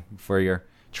never give up. For your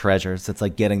treasures. It's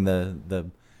like getting the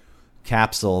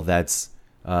capsule that's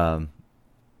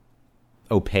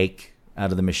opaque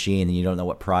out of the machine and you don't know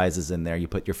what prize is in there. You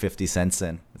put your 50 cents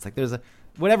in. It's like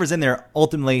whatever's in there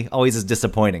ultimately always is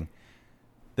disappointing.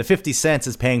 The 50 cents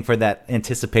is paying for that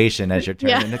anticipation as you're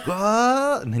turning.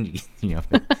 Yeah. And then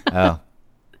oh.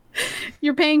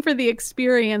 You're paying for the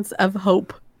experience of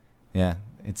hope. Yeah.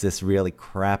 It's this really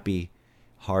crappy,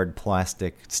 hard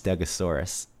plastic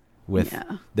Stegosaurus with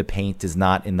the paint is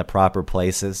not in the proper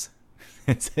places.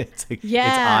 It's like,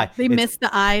 they missed the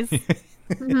eyes.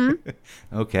 Mm-hmm.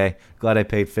 Okay. Glad I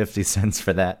paid 50 cents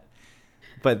for that.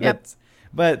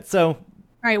 But so. All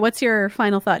right. What's your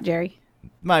final thought, Jerry?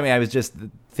 I mean, I was just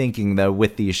thinking, though,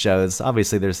 with these shows,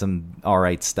 obviously there's some all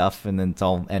right stuff, and then it's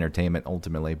all entertainment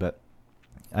ultimately. But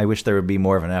I wish there would be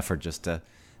more of an effort just to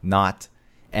not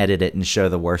edit it and show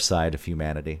the worst side of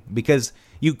humanity. Because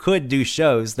you could do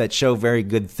shows that show very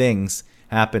good things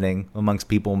happening amongst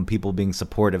people and people being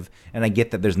supportive. And I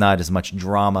get that there's not as much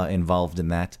drama involved in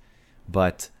that.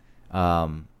 But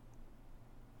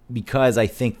because I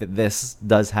think that this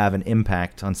does have an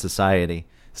impact on society,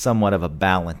 somewhat of a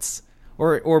balance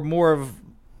or more of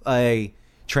a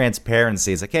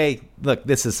transparency. It's like, hey, look,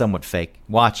 this is somewhat fake.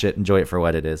 Watch it, enjoy it for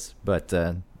what it is, but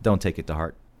don't take it to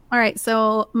heart. All right,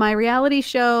 so my reality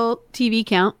show TV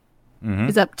count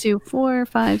is up to 4,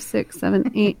 5, 6,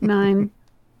 7, 8, 9,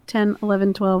 10,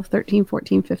 11, 12, 13,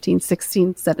 14, 15,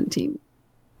 16, 17.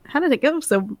 How did it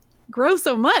grow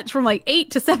so much from like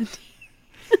 8 to 17?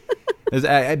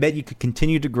 I bet you could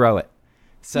continue to grow it.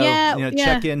 So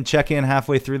check in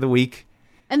halfway through the week.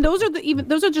 And those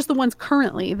are just the ones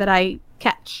currently that I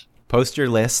catch. Post your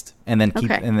list and then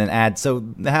and then add. So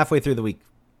halfway through the week,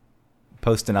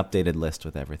 post an updated list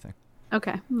with everything.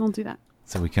 Okay, we'll do that.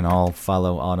 So we can all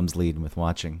follow Autumn's lead with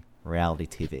watching reality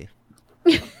TV.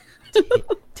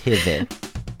 TV.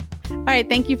 All right,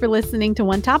 thank you for listening to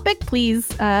One Topic.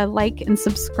 Please like and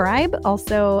subscribe.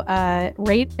 Also,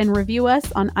 rate and review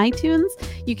us on iTunes.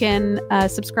 You can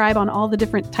subscribe on all the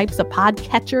different types of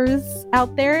podcatchers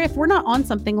out there. If we're not on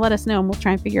something, let us know, and we'll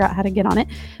try and figure out how to get on it.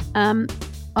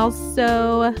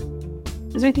 Also,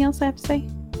 is there anything else I have to say?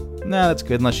 No, that's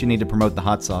good, unless you need to promote the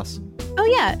hot sauce. Oh,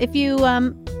 yeah. If you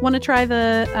want to try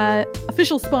the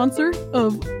official sponsor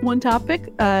of One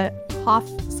Topic, Hoff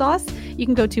Sauce, you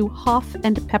can go to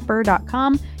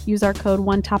hoffandpepper.com. Use our code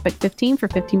OneTopic15 for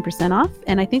 15% off.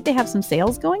 And I think they have some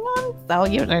sales going on, so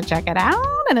you should check it out,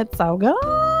 and it's so good.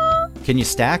 Can you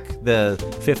stack the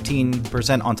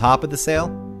 15% on top of the sale?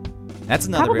 That's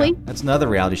another that's another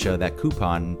reality show, that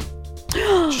coupon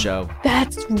show.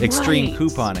 That's right. Extreme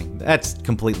couponing. That's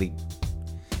completely...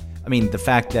 I mean, the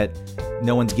fact that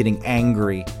no one's getting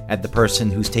angry at the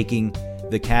person who's taking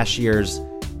the cashier's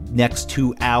next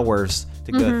 2 hours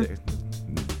to go through.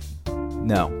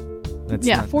 No. That's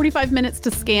not... 45 minutes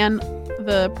to scan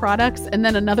the products, and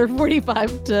then another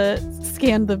 45 to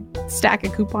scan the stack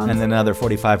of coupons. And then another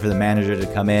 45 for the manager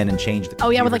to come in and change the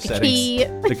computer with like settings, a key.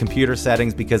 The computer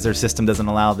settings, because their system doesn't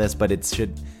allow this, but it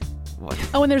should... What?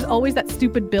 Oh, and there's always that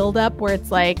stupid build-up where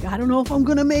it's like, I don't know if I'm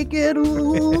going to make it.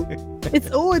 It's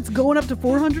going up to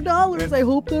 $400. I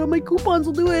hope that my coupons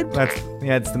will do it.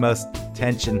 It's the most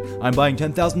tension. I'm buying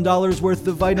 $10,000 worth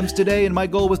of items today, and my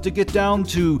goal was to get down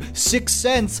to 6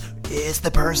 cents. Is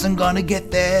the person going to get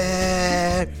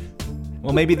there?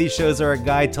 Well, maybe these shows are a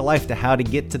guide to life, to how to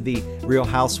get to the Real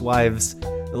Housewives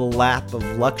lap of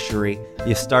luxury.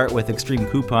 You start with extreme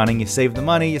couponing, you save the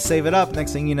money, you save it up.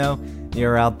 Next thing you know,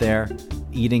 you're out there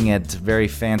eating at very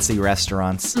fancy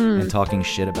restaurants and talking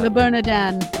shit about the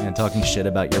Bernardin. And talking shit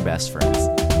about your best friends.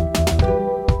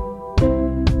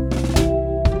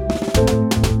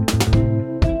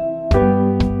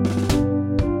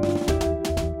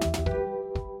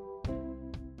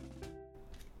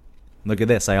 Look at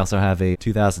this. I also have a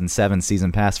 2007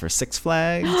 season pass for Six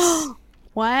Flags.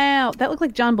 Wow. That looked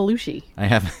like John Belushi. I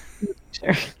have...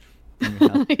 Sure.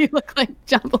 You look like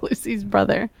John Belushi's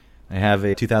brother. I have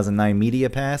a 2009 media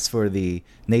pass for the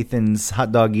Nathan's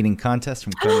hot dog eating contest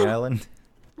from Coney Island.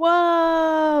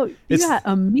 Whoa! You got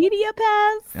a media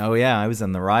pass? Oh, yeah. I was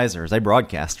in the Risers. I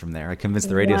broadcast from there. I convinced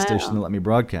the radio station to let me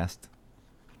broadcast.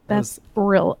 That's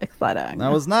real exciting.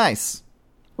 That was nice.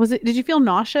 Did you feel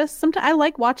nauseous? Sometimes I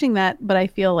like watching that, but I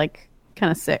feel like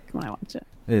kind of sick when I watch it.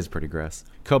 It is pretty gross.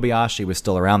 Kobayashi was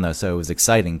still around, though, so it was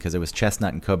exciting because it was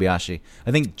Chestnut and Kobayashi.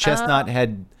 I think Chestnut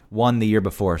had won the year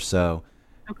before, so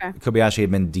Kobayashi had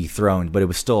been dethroned, but it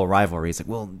was still a rivalry. It's like,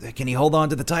 well, can he hold on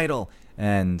to the title?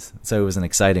 And so it was an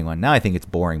exciting one. Now I think it's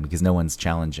boring because no one's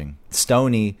challenging.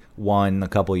 Stoney won a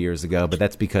couple years ago, but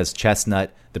that's because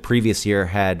Chestnut, the previous year,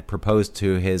 had proposed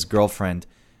to his girlfriend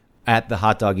at the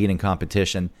hot dog eating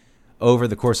competition. Over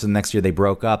the course of the next year, they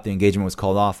broke up. The engagement was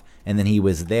called off, and then he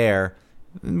was there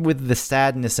with the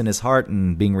sadness in his heart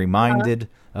and being reminded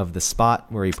of the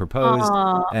spot where he proposed.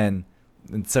 And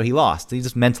so he lost. He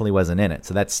just mentally wasn't in it.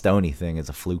 So that Stoney thing is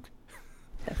a fluke.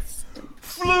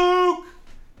 Fluke!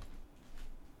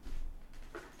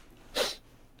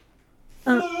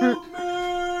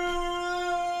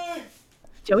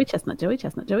 Joey Chestnut, Joey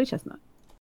Chestnut, Joey Chestnut.